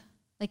rained,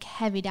 like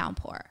heavy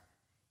downpour.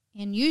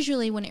 And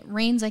usually when it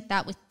rains like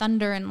that with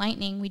thunder and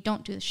lightning, we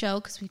don't do the show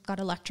because we've got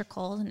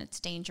electrical and it's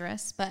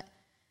dangerous. But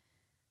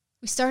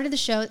we started the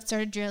show, it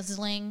started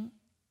drizzling,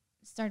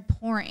 it started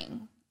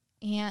pouring.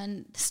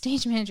 And the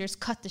stage managers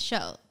cut the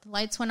show. The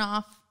lights went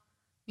off,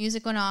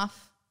 music went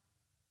off,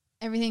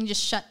 everything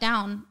just shut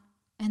down.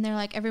 And they're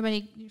like,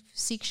 everybody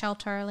seek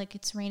shelter, like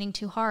it's raining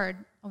too hard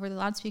over the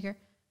loudspeaker.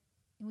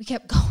 And we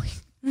kept going.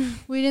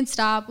 We didn't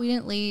stop. We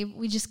didn't leave.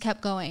 We just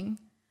kept going.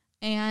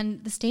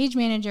 And the stage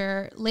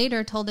manager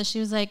later told us, she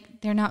was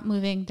like, they're not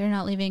moving. They're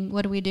not leaving.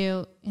 What do we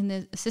do? And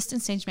the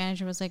assistant stage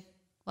manager was like,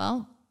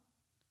 well,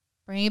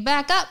 bring it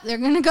back up. They're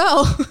going to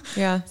go.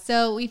 Yeah.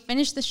 So we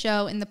finished the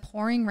show in the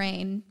pouring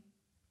rain.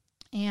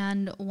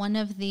 And one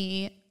of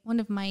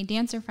my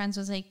dancer friends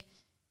was like,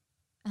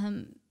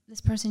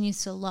 this person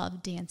used to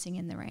love dancing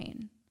in the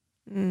rain.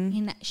 Mm.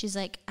 And she's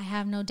like, I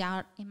have no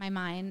doubt in my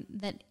mind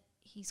that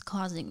he's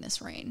causing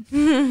this rain.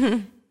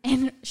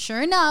 And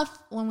sure enough,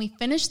 when we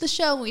finished the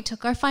show, we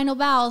took our final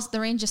bows,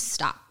 the rain just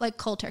stopped, like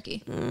cold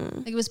turkey.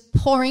 Like it was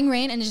pouring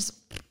rain and it just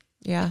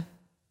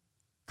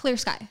clear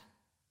sky.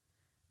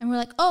 And we're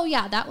like, oh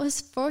yeah, that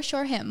was for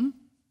sure him.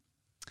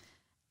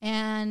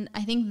 And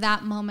I think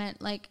that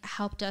moment like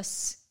helped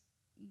us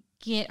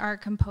get our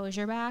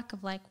composure back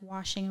of like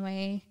washing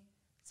away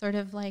sort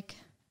of like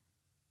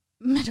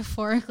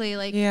metaphorically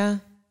like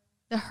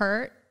the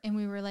hurt. And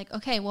we were like,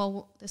 okay,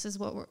 well, this is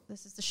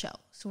the show.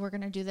 So we're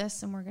going to do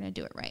this and we're going to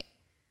do it right.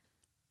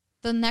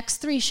 The next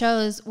 3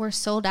 shows were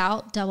sold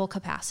out, double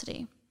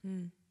capacity,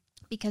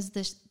 because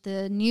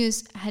the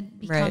news had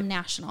become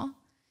national.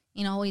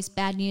 You know, always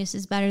bad news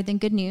is better than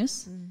good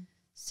news.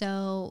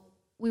 So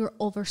we were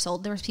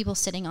oversold. There was people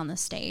sitting on the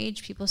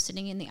stage, people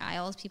sitting in the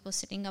aisles, people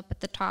sitting up at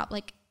the top,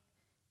 like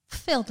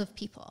filled with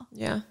people.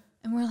 Yeah.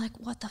 And we're like,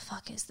 what the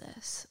fuck is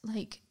this?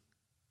 Like,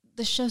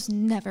 the show's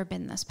never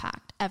been this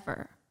packed,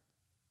 ever.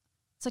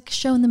 It's like a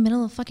show in the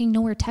middle of fucking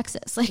nowhere,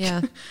 Texas. Like,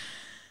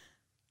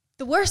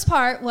 the worst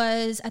part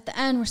was at the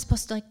end, we're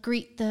supposed to like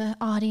greet the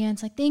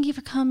audience, like, thank you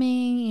for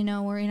coming. You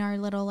know, we're in our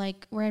little,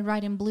 like, we're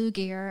right in blue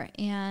gear.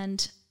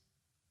 And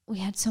we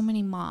had so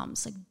many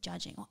moms like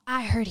judging. Well,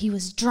 I heard he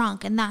was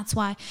drunk and that's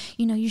why,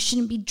 you know, you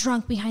shouldn't be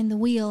drunk behind the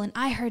wheel. And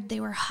I heard they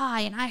were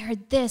high and I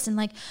heard this. And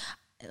like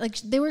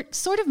they were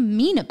sort of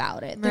mean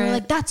about it. They were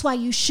like, that's why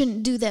you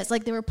shouldn't do this.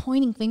 Like they were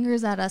pointing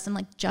fingers at us and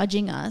like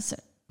judging us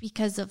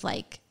because of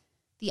like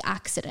the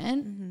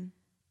accident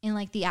and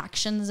like the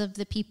actions of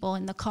the people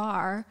in the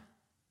car.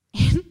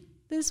 And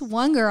this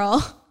one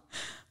girl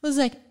was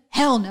like,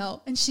 hell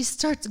no. And she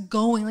starts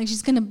going like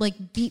she's gonna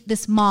like beat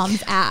this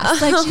mom's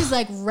ass. Like she's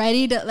like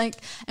ready to like,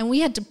 and we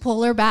had to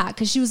pull her back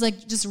because she was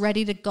like just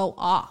ready to go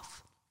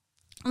off.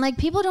 And like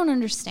people don't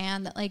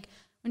understand that like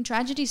when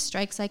tragedy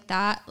strikes like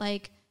that,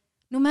 like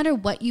no matter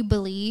what you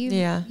believe,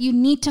 you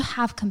need to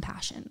have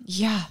compassion.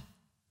 Yeah.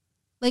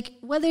 Like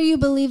whether you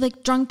believe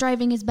like drunk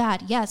driving is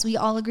bad. Yes, we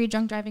all agree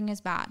drunk driving is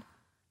bad.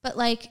 But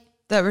like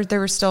there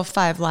were still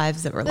 5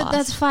 lives that were lost.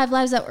 That's 5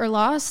 lives that were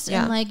lost.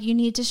 Yeah. And like you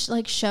need to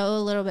like show a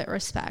little bit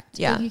respect.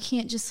 Yeah. Like, you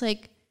can't just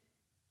like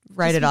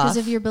write it off because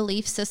of your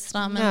belief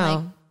system. No. And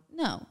like,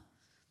 no.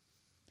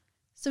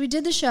 So we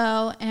did the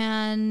show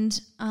and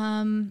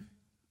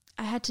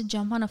I had to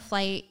jump on a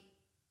flight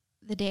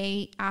the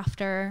day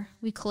after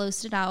we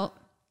closed it out.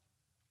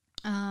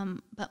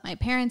 But my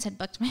parents had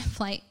booked my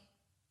flight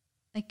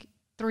like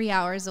 3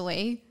 hours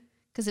away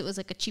because it was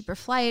like a cheaper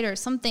flight or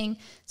something.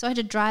 So I had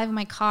to drive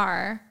my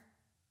car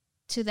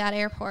to that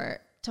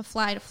airport to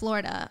fly to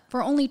Florida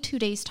for only 2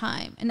 days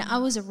time. And I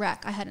was a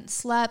wreck. I hadn't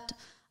slept.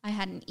 I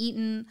hadn't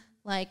eaten.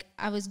 Like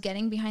I was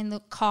getting behind the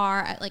car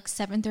at like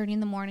 7:30 in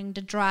the morning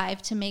to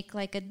drive to make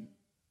like a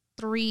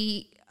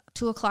 2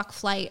 o'clock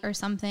flight or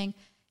something.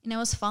 and I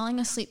was falling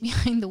asleep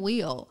behind the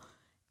wheel,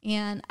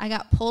 and I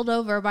got pulled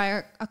over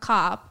by a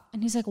cop,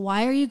 and he's like,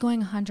 why are you going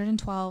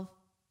 112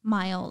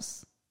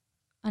 miles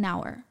an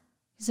hour?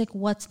 He's like,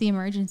 what's the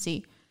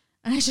emergency?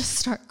 And I just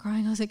start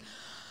crying. I was like,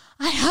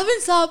 I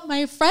haven't stopped.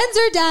 My friends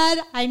are dead.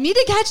 I need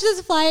to catch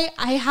this flight.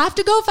 I have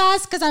to go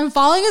fast because I'm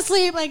falling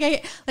asleep.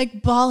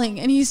 Like bawling.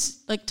 And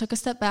he's like, took a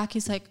step back.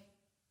 He's like,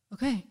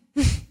 okay.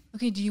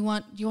 Okay. Do you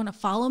want to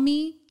follow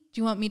me? Do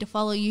you want me to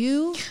follow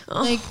you?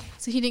 Oh. Like,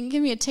 so he didn't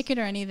give me a ticket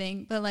or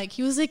anything, but like,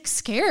 he was like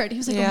scared. He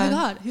was like, oh my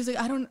God. He was like,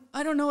 I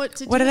don't know what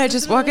to do. What did I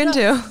just walk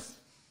into?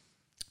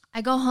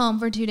 I go home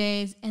for 2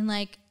 days, and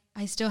like,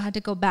 I still had to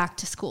go back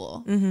to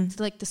school. To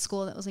like the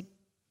school that was like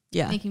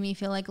making me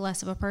feel like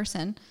less of a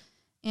person.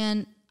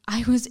 And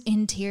I was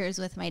in tears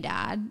with my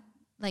dad,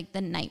 like the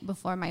night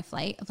before my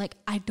flight, of like,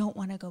 I don't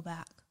want to go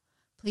back.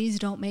 Please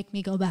don't make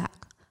me go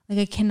back. Like,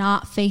 I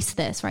cannot face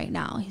this right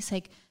now. He's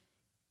like,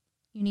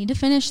 you need to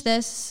finish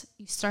this.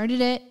 You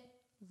started it.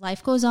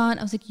 Life goes on.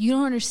 I was like, you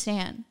don't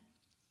understand.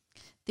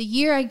 The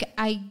year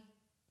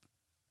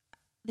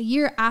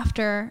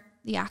after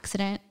the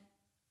accident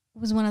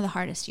was one of the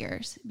hardest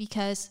years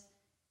because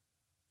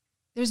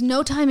there's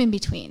no time in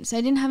between. So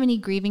I didn't have any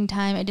grieving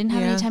time. I didn't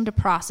have any time to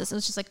process. It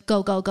was just like,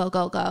 go, go, go,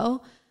 go,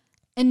 go.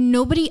 And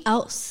nobody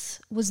else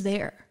was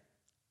there.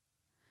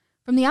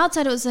 From the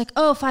outside, it was like,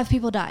 oh, 5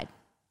 people died.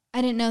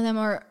 I didn't know them.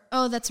 Or,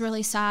 oh, that's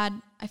really sad.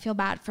 I feel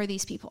bad for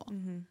these people.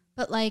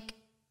 But like,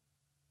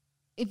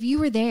 if you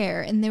were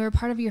there and they were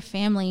part of your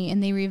family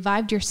and they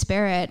revived your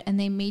spirit and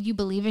they made you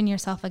believe in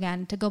yourself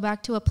again, to go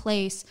back to a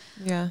place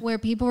where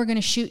people were going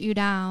to shoot you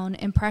down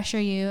and pressure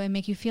you and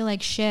make you feel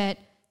like shit,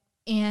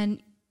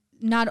 and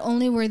not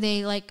only were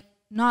they like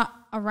not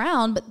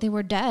around, but they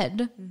were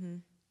dead.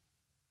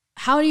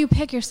 How do you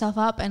pick yourself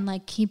up and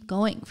like keep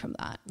going from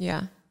that?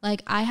 Yeah.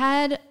 Like, I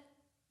had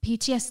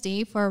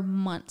PTSD for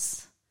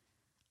months.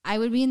 I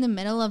would be in the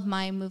middle of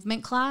my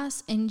movement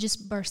class and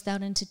just burst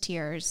out into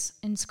tears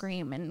and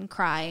scream and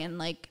cry. And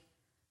like,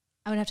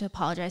 I would have to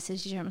apologize to the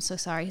teacher. I'm so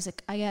sorry. He's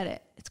like, I get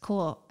it. It's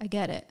cool. I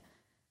get it.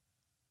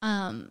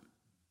 I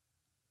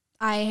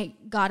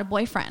got a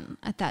boyfriend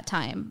at that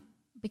time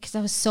because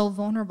I was so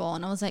vulnerable.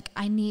 And I was like,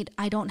 I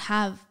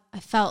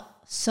felt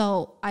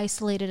so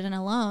isolated and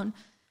alone.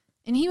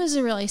 And he was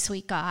a really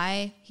sweet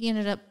guy. He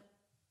ended up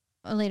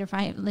later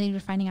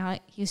finding out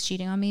he was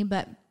cheating on me,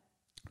 but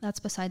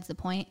that's besides the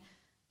point.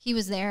 He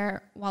was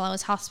there while I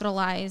was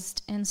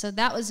hospitalized, and so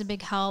that was a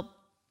big help.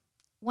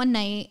 One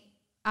night,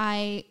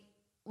 I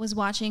was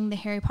watching the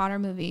Harry Potter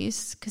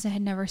movies because I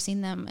had never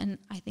seen them, and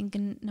I think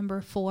in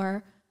number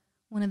 4,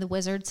 one of the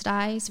wizards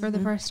dies for the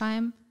first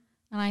time,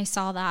 and I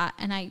saw that,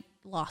 and I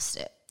lost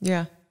it.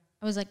 Yeah.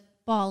 I was like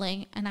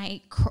bawling, and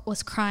I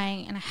was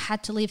crying, and I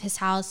had to leave his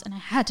house, and I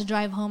had to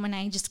drive home, and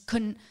I just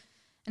couldn't.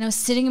 And I was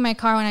sitting in my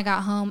car when I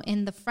got home,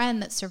 and the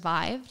friend that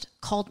survived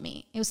called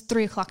me. It was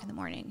 3:00 in the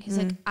morning. He's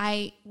like,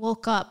 I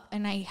woke up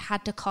and I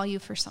had to call you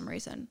for some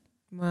reason.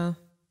 Wow. I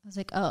was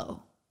like,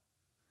 oh.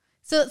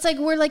 So it's like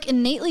we're like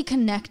innately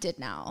connected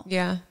now.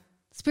 Yeah.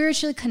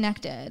 Spiritually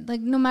connected.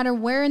 Like, no matter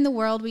where in the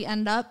world we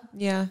end up,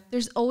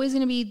 there's always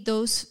going to be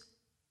those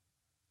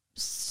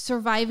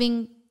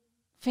surviving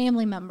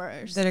family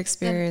members that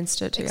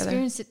experienced it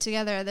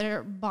together. That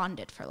are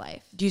bonded for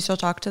life. Do you still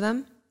talk to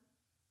them?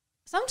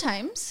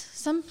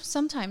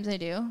 Sometimes I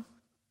do.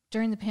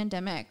 During the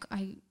pandemic,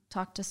 I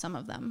talked to some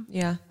of them.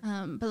 Yeah.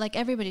 But like,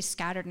 everybody's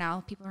scattered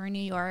now. People are in New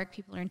York.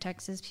 People are in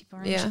Texas. People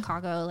are in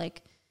Chicago.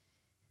 Like,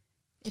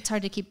 it's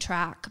hard to keep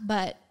track,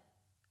 but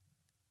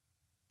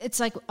it's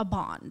like a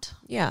bond.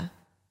 Yeah.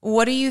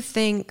 What do you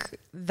think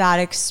that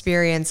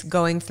experience,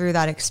 going through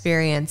that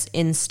experience,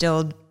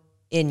 instilled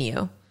in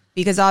you?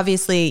 Because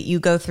obviously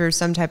you go through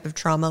some type of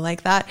trauma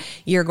like that,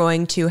 you're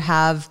going to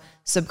have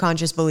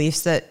subconscious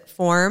beliefs that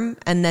form,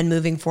 and then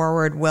moving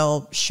forward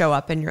will show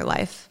up in your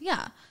life.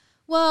 Yeah.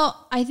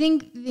 Well, I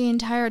think the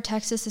entire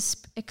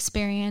Texas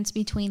experience,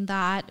 between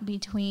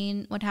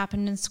what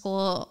happened in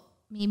school,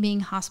 me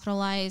being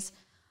hospitalized,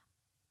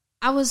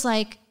 I was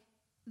like,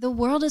 the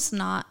world is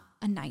not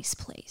a nice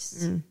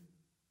place.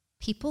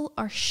 People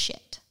are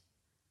shit.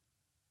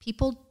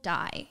 People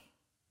die.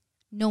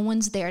 No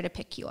one's there to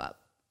pick you up.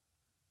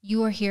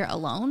 You are here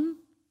alone.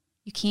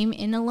 You came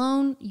in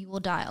alone. You will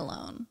die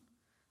alone.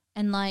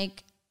 And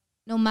like,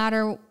 no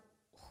matter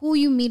who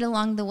you meet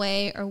along the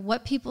way or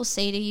what people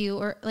say to you,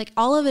 or like,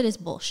 all of it is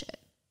bullshit.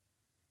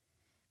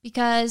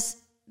 Because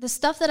the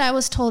stuff that I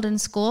was told in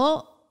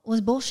school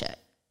was bullshit,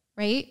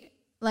 right?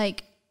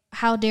 Like,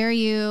 how dare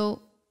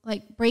you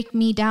like break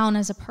me down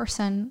as a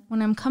person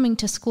when I'm coming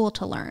to school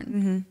to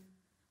learn?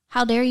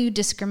 How dare you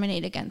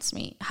discriminate against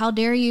me? How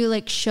dare you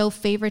like show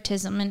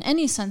favoritism in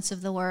any sense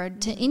of the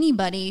word to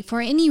anybody for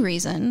any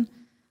reason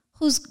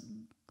who's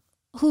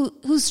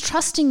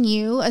trusting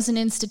you as an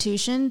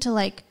institution to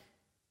like.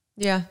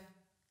 Yeah.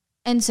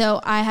 And so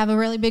I have a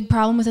really big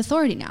problem with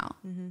authority now.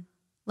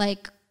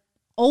 Like,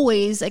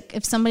 always, like,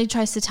 if somebody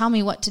tries to tell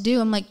me what to do,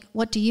 I'm like,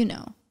 what do you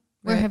know?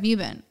 Where have you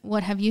been?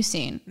 What have you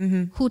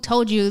seen? Who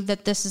told you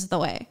that this is the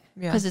way?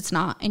 Because it's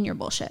not, and you're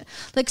bullshit.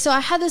 Like, so I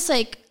had this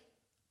like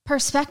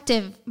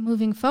perspective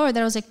moving forward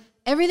that I was like,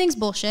 everything's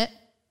bullshit.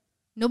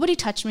 Nobody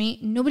touch me.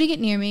 Nobody get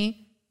near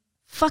me.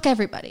 Fuck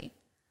everybody.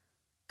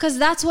 Because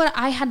that's what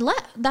I had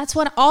left. That's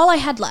what all I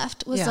had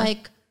left was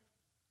like,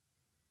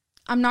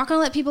 I'm not going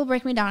to let people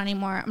break me down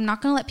anymore. I'm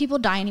not going to let people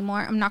die anymore.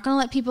 I'm not going to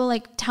let people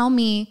like tell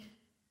me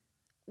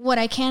what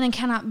I can and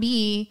cannot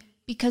be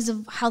because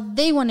of how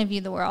they want to view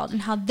the world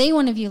and how they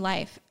want to view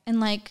life. And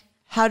like,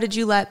 how did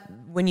you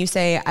when you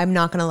say, I'm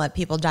not going to let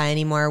people die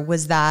anymore,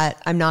 was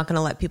that I'm not going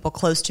to let people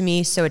close to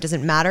me so it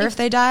doesn't matter if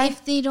they die?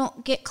 If they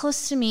don't get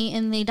close to me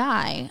and they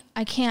die,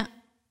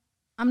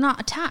 I'm not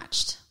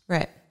attached.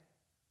 Right.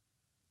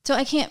 So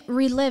I can't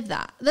relive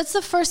that. That's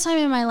the first time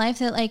in my life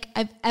that like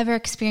I've ever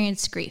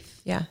experienced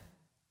grief. Yeah.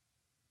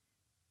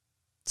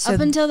 So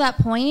up until that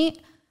point,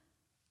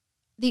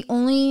 the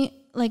only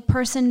like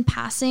person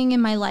passing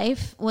in my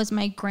life was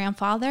my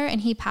grandfather,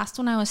 and he passed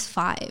when I was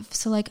 5.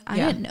 So like I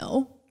didn't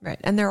know. Right.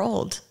 And they're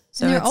old.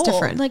 So they're it's old.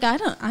 different. Like I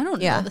don't know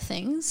the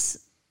things.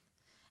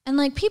 And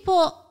like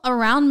people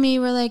around me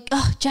were like,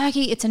 "Oh,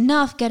 Jackie, it's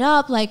enough. Get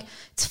up. Like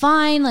it's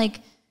fine. Like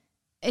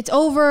it's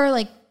over.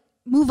 Like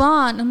move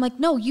on." I'm like,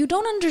 "No, you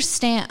don't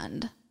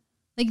understand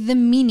like the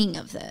meaning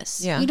of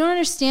this. Yeah. You don't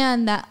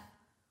understand that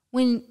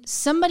when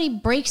somebody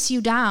breaks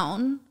you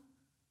down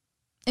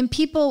and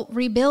people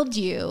rebuild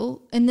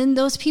you and then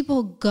those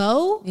people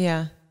go,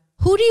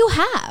 who do you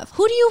have?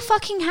 Who do you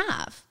fucking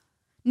have?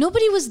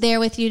 Nobody was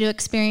there with you to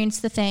experience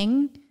the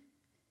thing.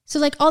 So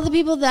like all the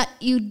people that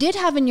you did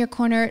have in your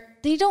corner,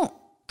 they don't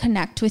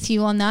connect with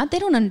you on that. They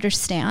don't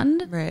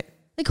understand. Right.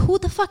 Like who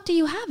the fuck do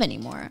you have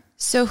anymore?"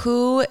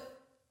 So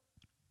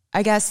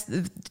I guess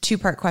the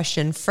 2-part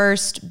question.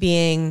 First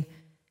being,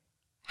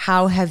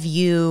 how have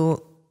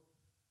you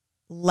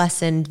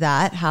lessened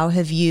that? How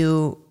have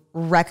you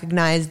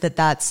recognized that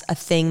that's a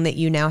thing that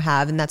you now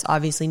have? And that's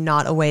obviously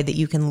not a way that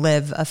you can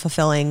live a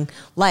fulfilling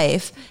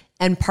life.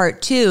 And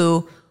part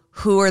 2,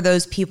 who are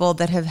those people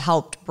that have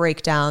helped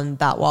break down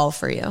that wall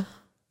for you?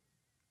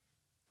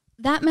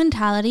 That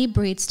mentality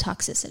breeds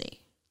toxicity.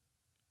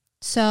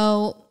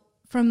 So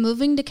from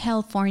moving to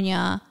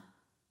California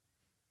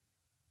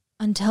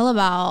until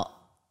about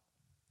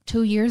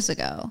 2.5 years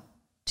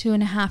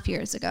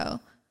ago,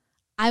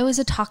 I was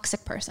a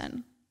toxic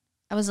person.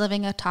 I was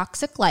living a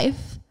toxic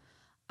life.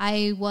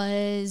 I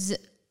was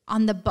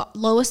on the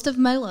lowest of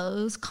my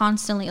lows,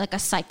 constantly, like a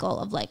cycle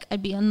of like,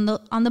 I'd be on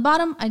the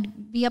bottom,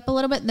 I'd be up a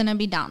little bit, then I'd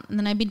be down, and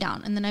then I'd be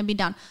down, and then I'd be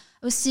down.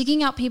 I was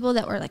seeking out people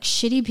that were like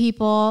shitty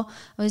people.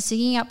 I was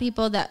seeking out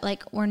people that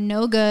like were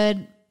no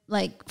good,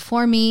 like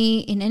for me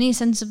in any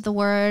sense of the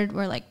word,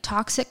 were like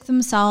toxic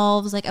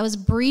themselves. Like I was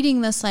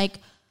breeding this like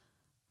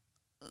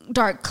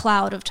dark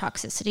cloud of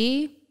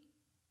toxicity.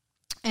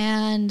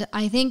 And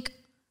I think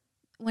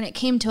when it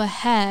came to a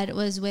head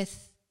was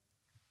with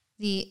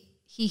the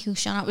He Who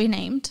Shall Not Be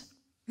Named.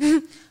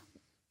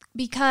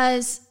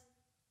 Because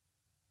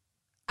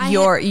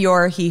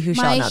your He Who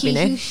Shall Not Be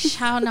Named. He Who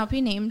Shall Not Be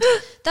Named.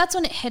 That's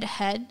when it hit a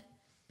head.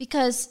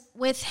 Because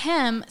with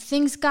him,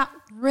 things got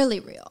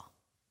really real.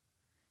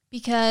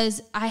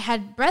 Because I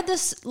had bred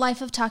this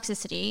life of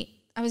toxicity.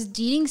 I was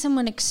dating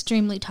someone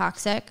extremely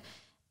toxic.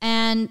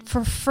 And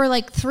for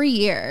like 3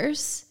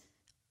 years,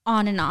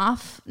 on and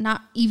off,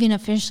 not even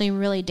officially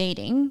really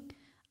dating,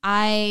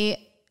 and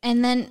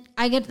then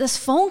I get this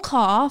phone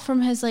call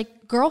from his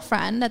like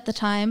girlfriend at the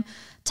time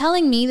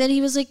telling me that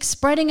he was like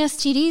spreading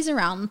STDs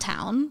around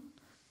town.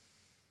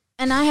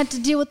 And I had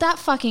to deal with that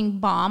fucking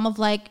bomb of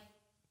like,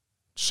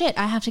 shit,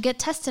 I have to get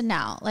tested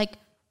now. Like,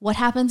 what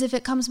happens if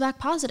it comes back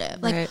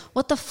positive? Like,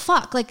 what the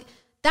fuck? Like,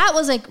 that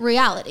was like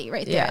reality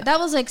right there. Yeah. That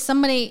was like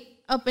somebody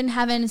up in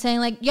heaven saying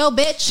like, yo,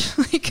 bitch,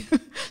 like,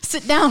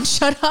 sit down,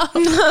 shut up.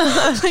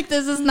 Like,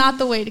 this is not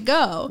the way to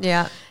go.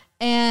 Yeah.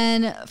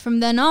 And from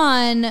then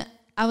on,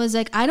 I was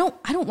like, I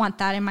don't want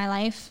that in my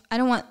life. I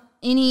don't want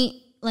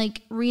any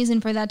like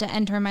reason for that to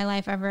enter my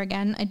life ever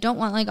again. I don't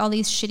want like all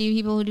these shitty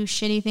people who do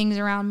shitty things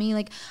around me.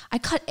 Like I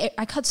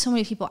cut so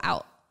many people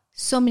out,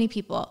 so many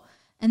people.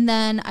 And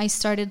then I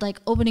started like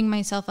opening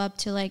myself up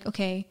to like,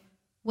 okay,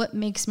 what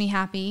makes me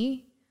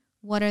happy?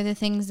 What are the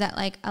things that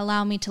like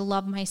allow me to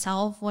love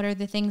myself? What are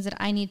the things that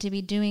I need to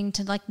be doing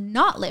to like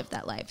not live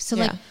that life? So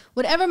like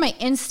whatever my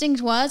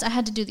instinct was, I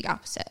had to do the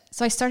opposite.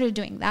 So I started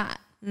doing that.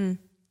 And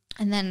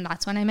then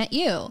that's when I met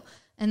you.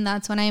 And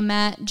that's when I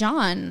met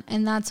John.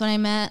 And that's when I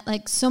met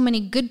like so many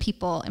good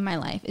people in my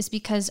life, is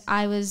because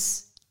I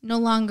was no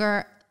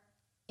longer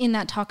in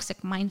that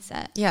toxic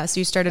mindset. Yeah. So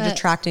you started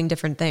attracting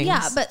different things.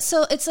 Yeah. But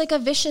so it's like a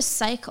vicious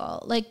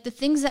cycle. Like the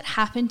things that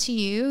happen to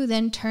you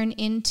then turn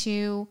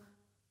into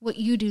what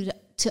you do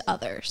to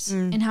others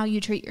and how you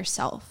treat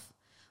yourself,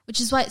 which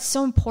is why it's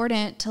so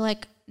important to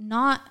like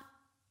not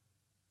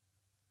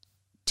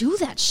do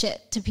that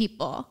shit to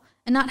people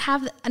and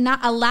not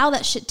allow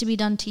that shit to be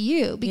done to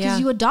you, because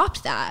you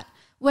adopt that,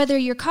 whether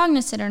you're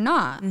cognizant or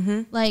not.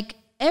 Like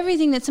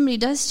everything that somebody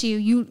does to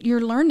you,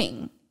 you're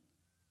learning.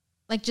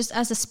 Like just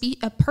as a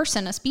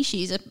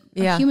species,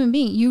 a human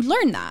being, you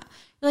learn that.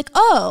 You're like,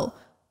 oh,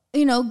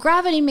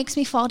 gravity makes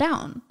me fall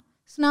down.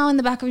 So now in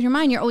the back of your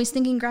mind, you're always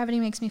thinking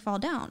gravity makes me fall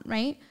down,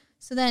 right?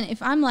 So then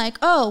if I'm like,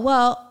 oh,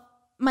 well,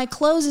 my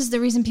clothes is the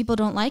reason people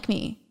don't like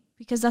me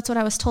because that's what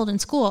I was told in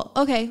school.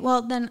 Okay,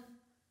 well, then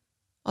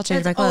I'll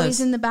change my clothes. Always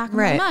in the back of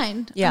my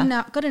mind. Yeah. I'm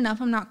not good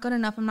enough. I'm not good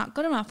enough. I'm not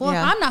good enough. Well, if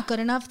I'm not good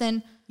enough,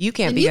 then you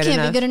can't be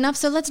good enough.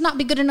 So let's not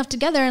be good enough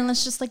together and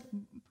let's just like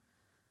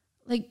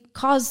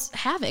cause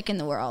havoc in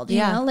the world.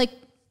 You know? Like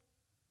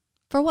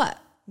for what?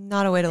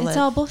 Not a way to live. It's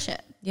all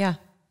bullshit. Yeah.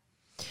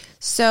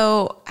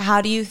 So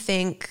how do you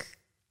think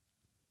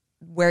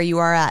where you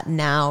are at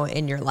now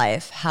in your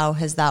life, how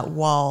has that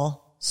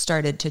wall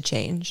started to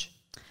change?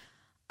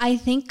 I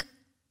think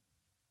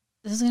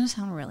this is going to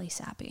sound really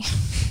sappy,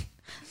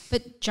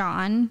 but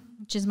John,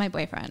 which is my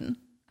boyfriend,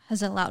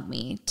 has allowed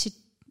me to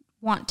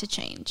want to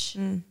change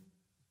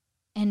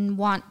and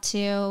want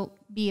to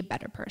be a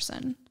better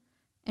person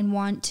and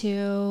want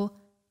to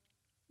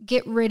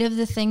get rid of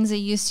the things I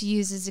used to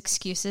use as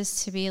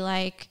excuses to be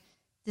like,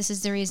 this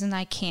is the reason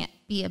I can't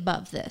be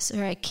above this,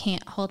 or I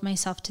can't hold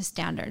myself to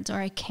standards, or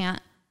I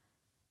can't.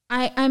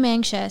 I'm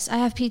anxious. I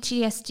have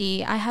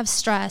PTSD. I have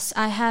stress.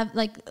 I have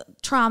like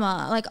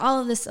trauma, like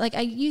all of this. Like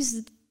I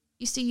used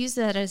to use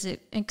that as an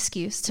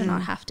excuse to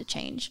not have to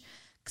change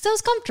because I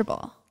was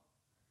comfortable.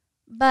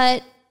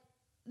 But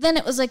then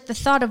it was like the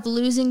thought of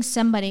losing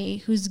somebody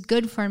who's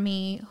good for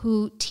me,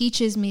 who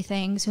teaches me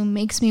things, who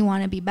makes me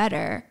want to be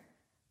better.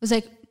 It was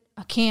like,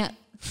 I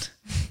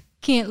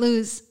can't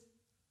lose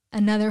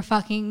another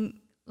fucking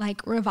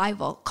like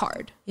revival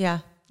card. Yeah.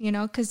 You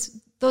know, because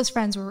those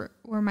friends were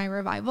my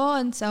revival.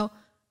 And so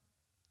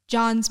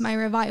John's my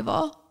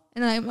revival.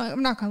 And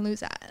I'm not going to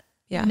lose that.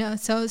 Yeah. You know,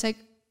 so it's like,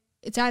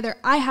 it's either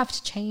I have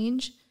to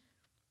change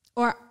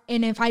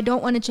and if I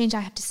don't want to change,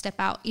 I have to step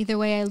out. Either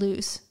way, I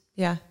lose.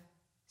 Yeah.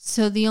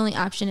 So the only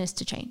option is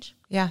to change.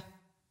 Yeah.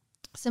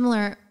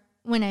 Similar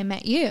when I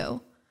met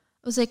you,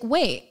 I was like,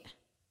 wait,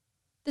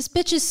 this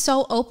bitch is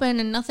so open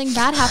and nothing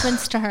bad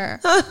happens to her.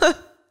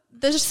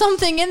 There's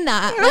something in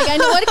that. Like,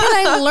 what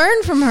can I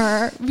learn from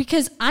her?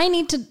 Because I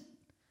need to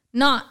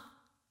not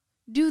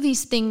do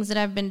these things that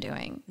I've been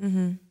doing.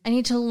 Mm-hmm. I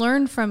need to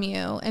learn from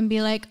you and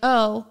be like,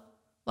 oh,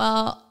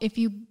 well, if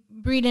you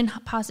breed in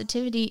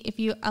positivity, if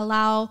you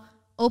allow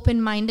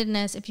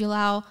open-mindedness, if you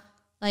allow,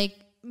 like,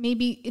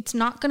 maybe it's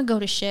not going to go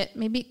to shit.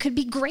 Maybe it could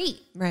be great.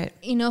 Right.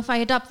 You know, if I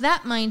adopt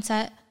that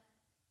mindset,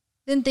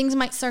 then things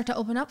might start to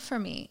open up for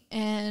me.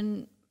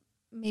 And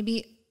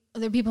maybe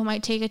other people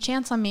might take a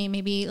chance on me.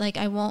 Maybe, like,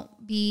 I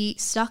won't be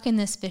stuck in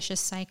this vicious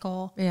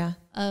cycle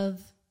of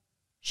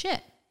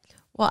shit.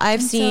 Well,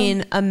 I've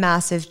seen a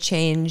massive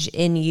change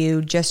in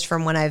you just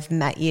from when I've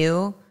met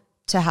you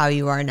to how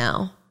you are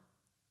now.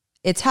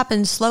 It's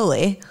happened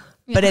slowly,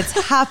 but it's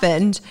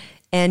happened,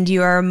 and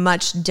you are a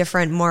much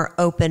different, more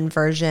open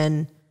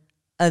version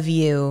of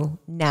you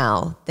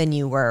now than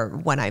you were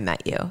when I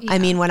met you. Yeah. I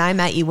mean, when I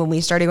met you, when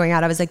we started going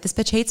out, I was like, this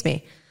bitch hates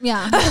me.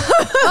 Yeah.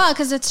 Well,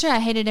 because it's true. I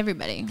hated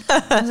everybody.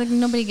 I was like,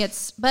 nobody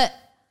gets, but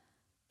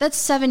that's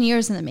 7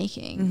 years in the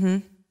making. Mm-hmm.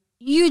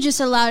 You just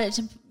allowed it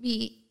to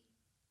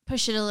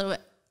push it a little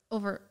bit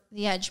over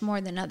the edge more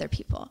than other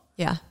people.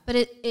 Yeah. But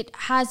it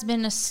has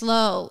been a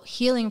slow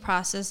healing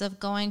process of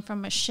going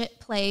from a shit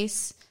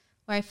place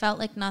where I felt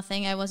like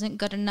nothing. I wasn't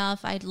good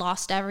enough. I'd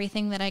lost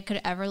everything that I could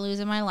ever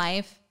lose in my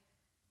life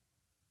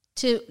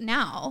to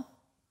now.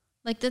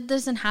 Like, that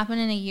doesn't happen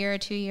in a year or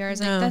 2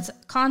 years. Like, that's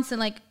constant.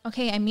 Like,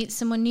 okay, I meet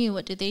someone new.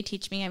 What do they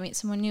teach me? I meet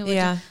someone new.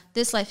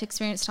 This life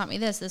experience taught me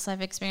this. This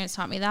life experience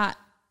taught me that.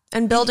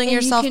 And building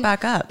yourself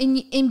back up.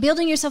 In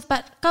building yourself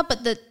back up.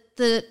 But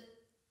the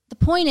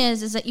point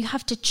is that you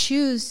have to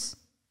choose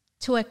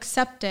to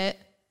accept it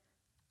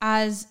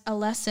as a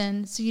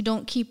lesson so you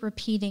don't keep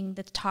repeating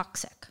the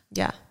toxic.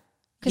 Yeah.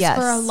 Because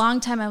for a long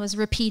time I was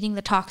repeating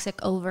the toxic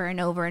over and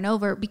over and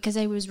over because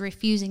I was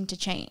refusing to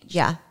change.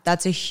 Yeah.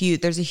 There's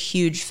a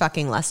huge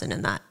fucking lesson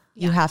in that.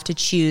 Yeah. You have to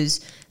choose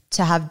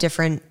to have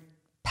different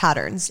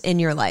patterns in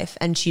your life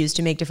and choose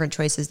to make different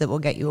choices that will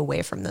get you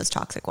away from those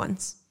toxic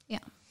ones. Yeah.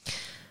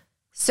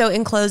 So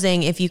in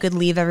closing, if you could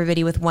leave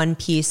everybody with one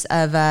piece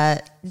of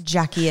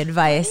Jackie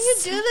advice.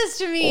 Why do you do this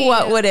to me?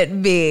 What would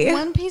it be?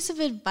 One piece of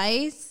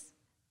advice?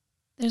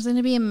 There's going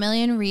to be a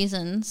million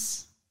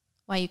reasons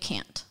why you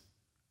can't.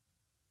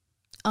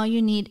 All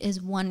you need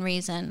is one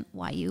reason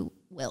why you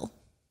will.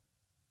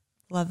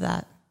 Love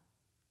that.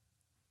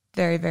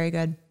 Very, very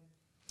good.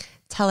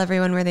 Tell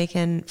everyone where they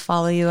can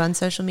follow you on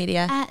social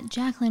media. At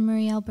Jacqueline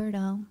Marie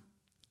Alberto.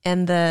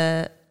 And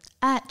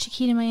at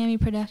Chiquita Miami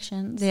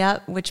Productions.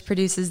 Yep, which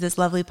produces this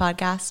lovely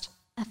podcast.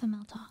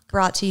 FML Talk.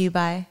 Brought to you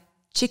by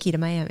Chiquita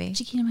Miami.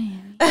 Chiquita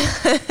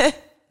Miami.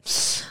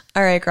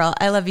 All right, girl.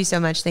 I love you so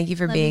much. Thank you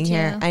for being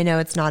here. I know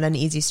it's not an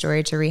easy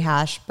story to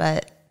rehash,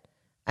 but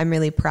I'm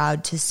really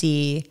proud to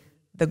see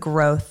the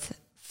growth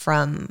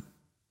from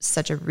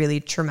such a really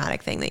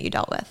traumatic thing that you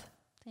dealt with.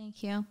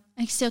 Thank you.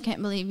 I still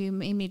can't believe you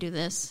made me do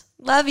this.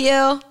 Love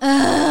you.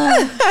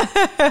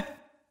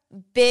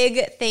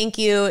 Big thank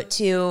you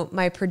to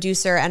my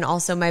producer and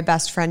also my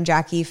best friend,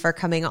 Jackie, for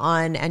coming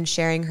on and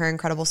sharing her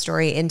incredible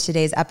story in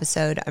today's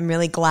episode. I'm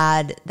really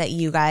glad that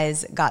you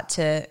guys got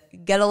to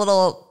get a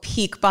little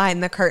peek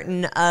behind the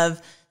curtain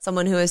of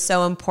someone who is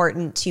so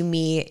important to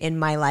me in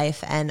my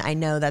life. And I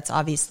know that's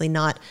obviously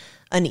not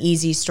an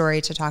easy story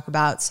to talk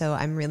about. So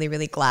I'm really,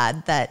 really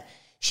glad that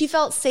she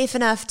felt safe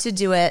enough to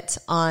do it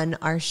on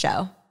our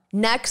show.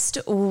 Next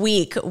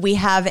week, we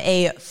have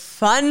a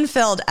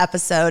fun-filled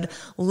episode.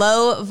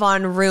 Lo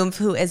Von Rumpf,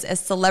 who is a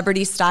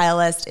celebrity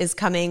stylist, is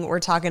coming. We're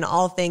talking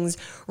all things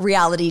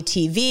reality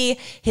TV,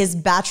 his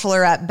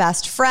bachelorette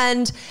best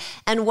friend,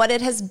 and what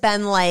it has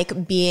been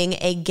like being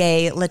a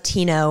gay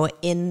Latino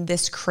in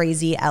this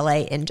crazy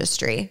LA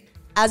industry.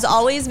 As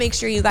always, make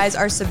sure you guys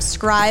are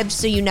subscribed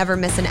so you never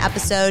miss an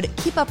episode.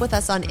 Keep up with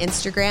us on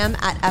Instagram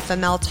at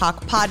FML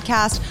Talk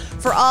Podcast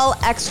for all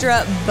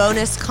extra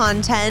bonus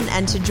content,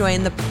 and to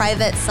join the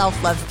private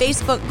self-love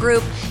Facebook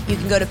group, you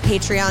can go to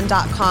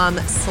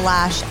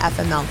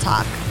patreon.com/FML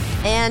Talk.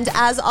 And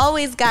as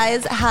always,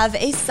 guys, have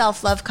a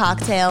self-love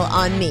cocktail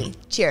on me.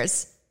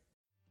 Cheers.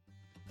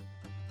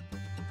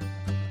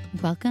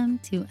 Welcome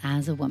to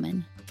As a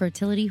Woman,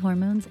 Fertility,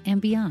 Hormones, and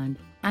Beyond.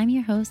 I'm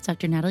your host,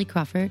 Dr. Natalie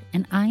Crawford,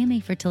 and I am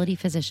a fertility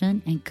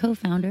physician and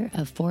co-founder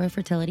of Fora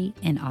Fertility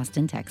in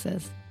Austin,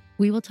 Texas.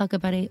 We will talk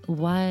about a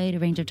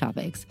wide range of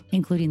topics,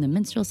 including the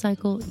menstrual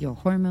cycle, your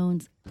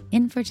hormones,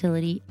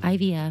 infertility,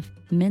 IVF,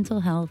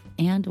 mental health,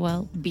 and,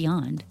 well,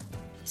 beyond.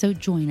 So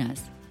join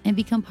us and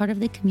become part of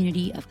the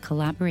community of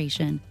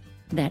collaboration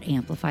that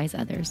amplifies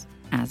others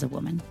as a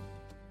woman.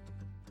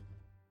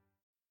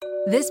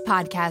 This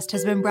podcast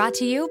has been brought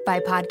to you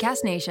by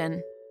Podcast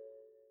Nation.